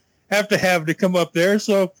to come up there.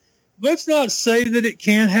 So let's not say that it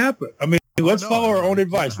can't happen. I mean, let's follow our own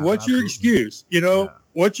advice. What's your excuse?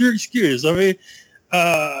 What's your excuse? I mean,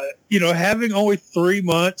 having only 3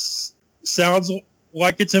 months sounds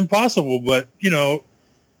like it's impossible, but, you know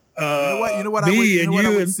what I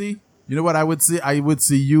would see? You know what I would see? I would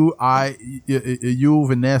see you,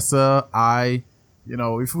 Vanessa,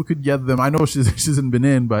 if we could get them. I know she's in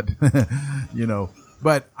Benin, but,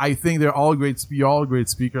 but I think they're all great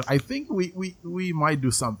speakers. I think we might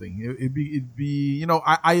do something. It'd be,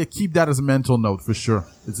 I keep that as a mental note for sure.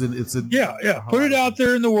 Yeah. Put it out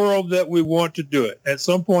there in the world that we want to do it. At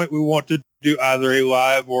some point, we want to do either a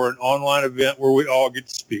live or an online event where we all get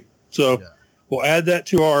to speak. So we'll add that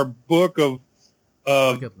to our book of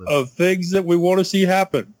things that we want to see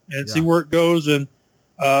happen and see where it goes. And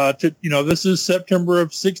this is September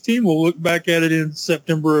of 16. We'll look back at it in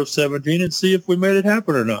September of 17 and see if we made it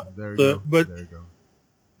happen or not. There you go. But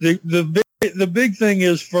the big thing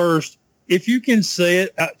is, first, if you can say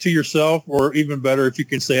it out to yourself, or even better, if you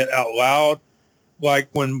can say it out loud, like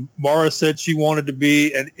when Maura said she wanted to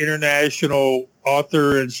be an international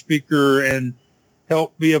author and speaker and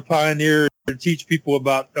help be a pioneer and teach people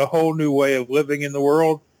about a whole new way of living in the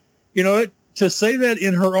world, to say that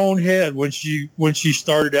in her own head when she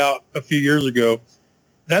started out a few years ago,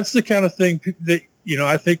 that's the kind of thing that,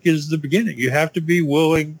 I think is the beginning. You have to be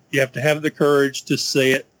willing. You have to have the courage to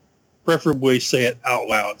say it, preferably say it out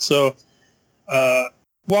loud. So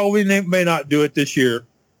while we may not do it this year,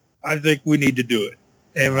 I think we need to do it.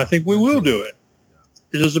 And I think we will do it.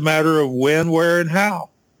 It's just a matter of when, where, and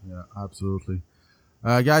how. Yeah, absolutely.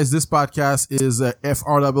 Guys, this podcast is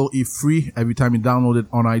FREE free every time you download it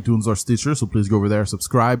on iTunes or Stitcher, so please go over there,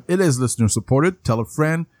 subscribe. It is listener supported. Tell a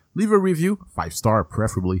friend, leave a review, 5-star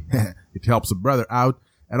preferably. It helps a brother out.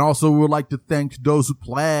 And also, we would like to thank those who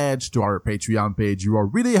pledge to our Patreon page. You are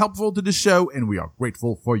really helpful to the show, and we are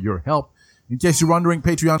grateful for your help. In case you're wondering,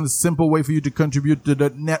 Patreon is a simple way for you to contribute to the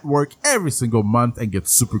network every single month and get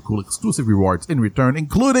super cool exclusive rewards in return,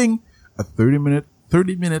 including a 30-minute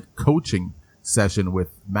coaching session with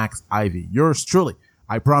Max Ivy. Yours truly.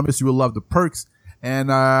 I promise you will love the perks.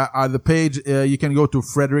 And on the page, you can go to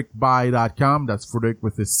frederickby.com. That's Frederick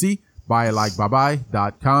with a C.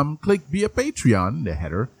 buylikebabai.com. Click Be a Patreon, the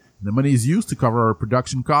header. The money is used to cover our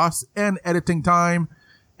production costs and editing time.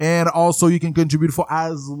 And also, you can contribute for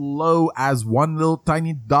as low as $1 little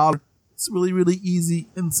tiny dollar. It's really, really easy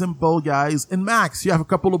and simple, guys. And Max, you have a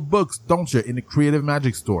couple of books, don't you, in the Creative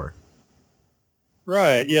Magic Store?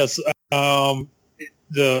 Right. Yes. I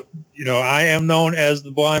am known as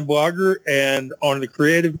the Blind Blogger, and in the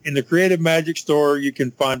Creative Magic Store, you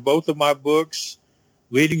can find both of my books,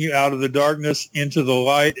 Leading You Out of the Darkness into the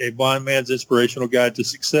Light, A Blind Man's Inspirational Guide to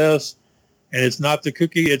Success. And it's not the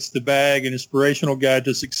cookie, it's the bag, an inspirational guide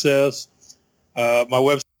to success. My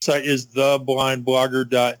website is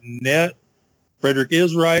theblindblogger.net. Frederick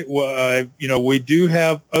is right. We do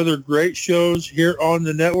have other great shows here on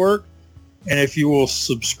the network. And if you will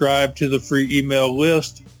subscribe to the free email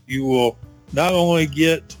list, you will not only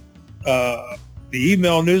get the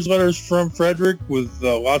email newsletters from Frederick with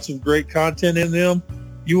lots of great content in them,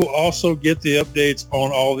 you will also get the updates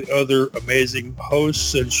on all the other amazing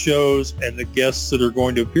hosts and shows and the guests that are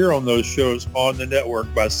going to appear on those shows on the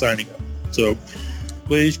network by signing up. So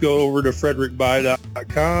please go over to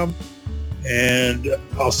frederickby.com. And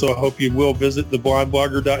also, I hope you will visit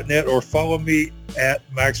theblindblogger.net or follow me at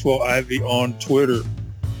Maxwell Ivy on Twitter.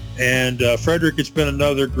 And Frederick, it's been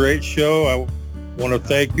another great show. I want to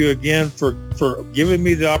thank you again for giving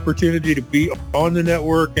me the opportunity to be on the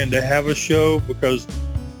network and to have a show, because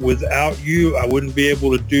without you, I wouldn't be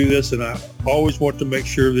able to do this. And I always want to make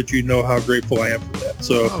sure that you know how grateful I am for that.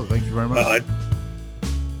 So, thank you very much.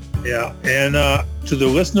 And to the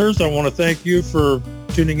listeners, I want to thank you for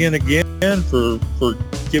tuning in again, for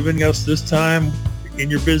giving us this time in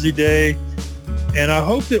your busy day. And I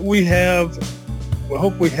hope that we have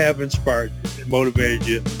inspired you and motivated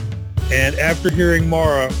you. And after hearing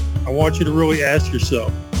Maura, I want you to really ask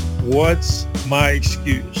yourself, what's my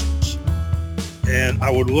excuse? And I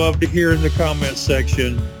would love to hear in the comments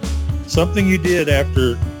section something you did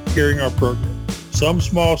after hearing our program, some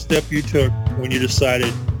small step you took when you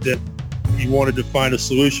decided that you wanted to find a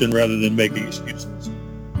solution rather than making excuses.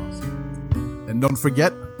 And don't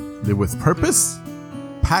forget, live with purpose,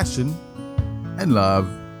 passion, and love.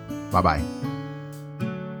 Bye-bye.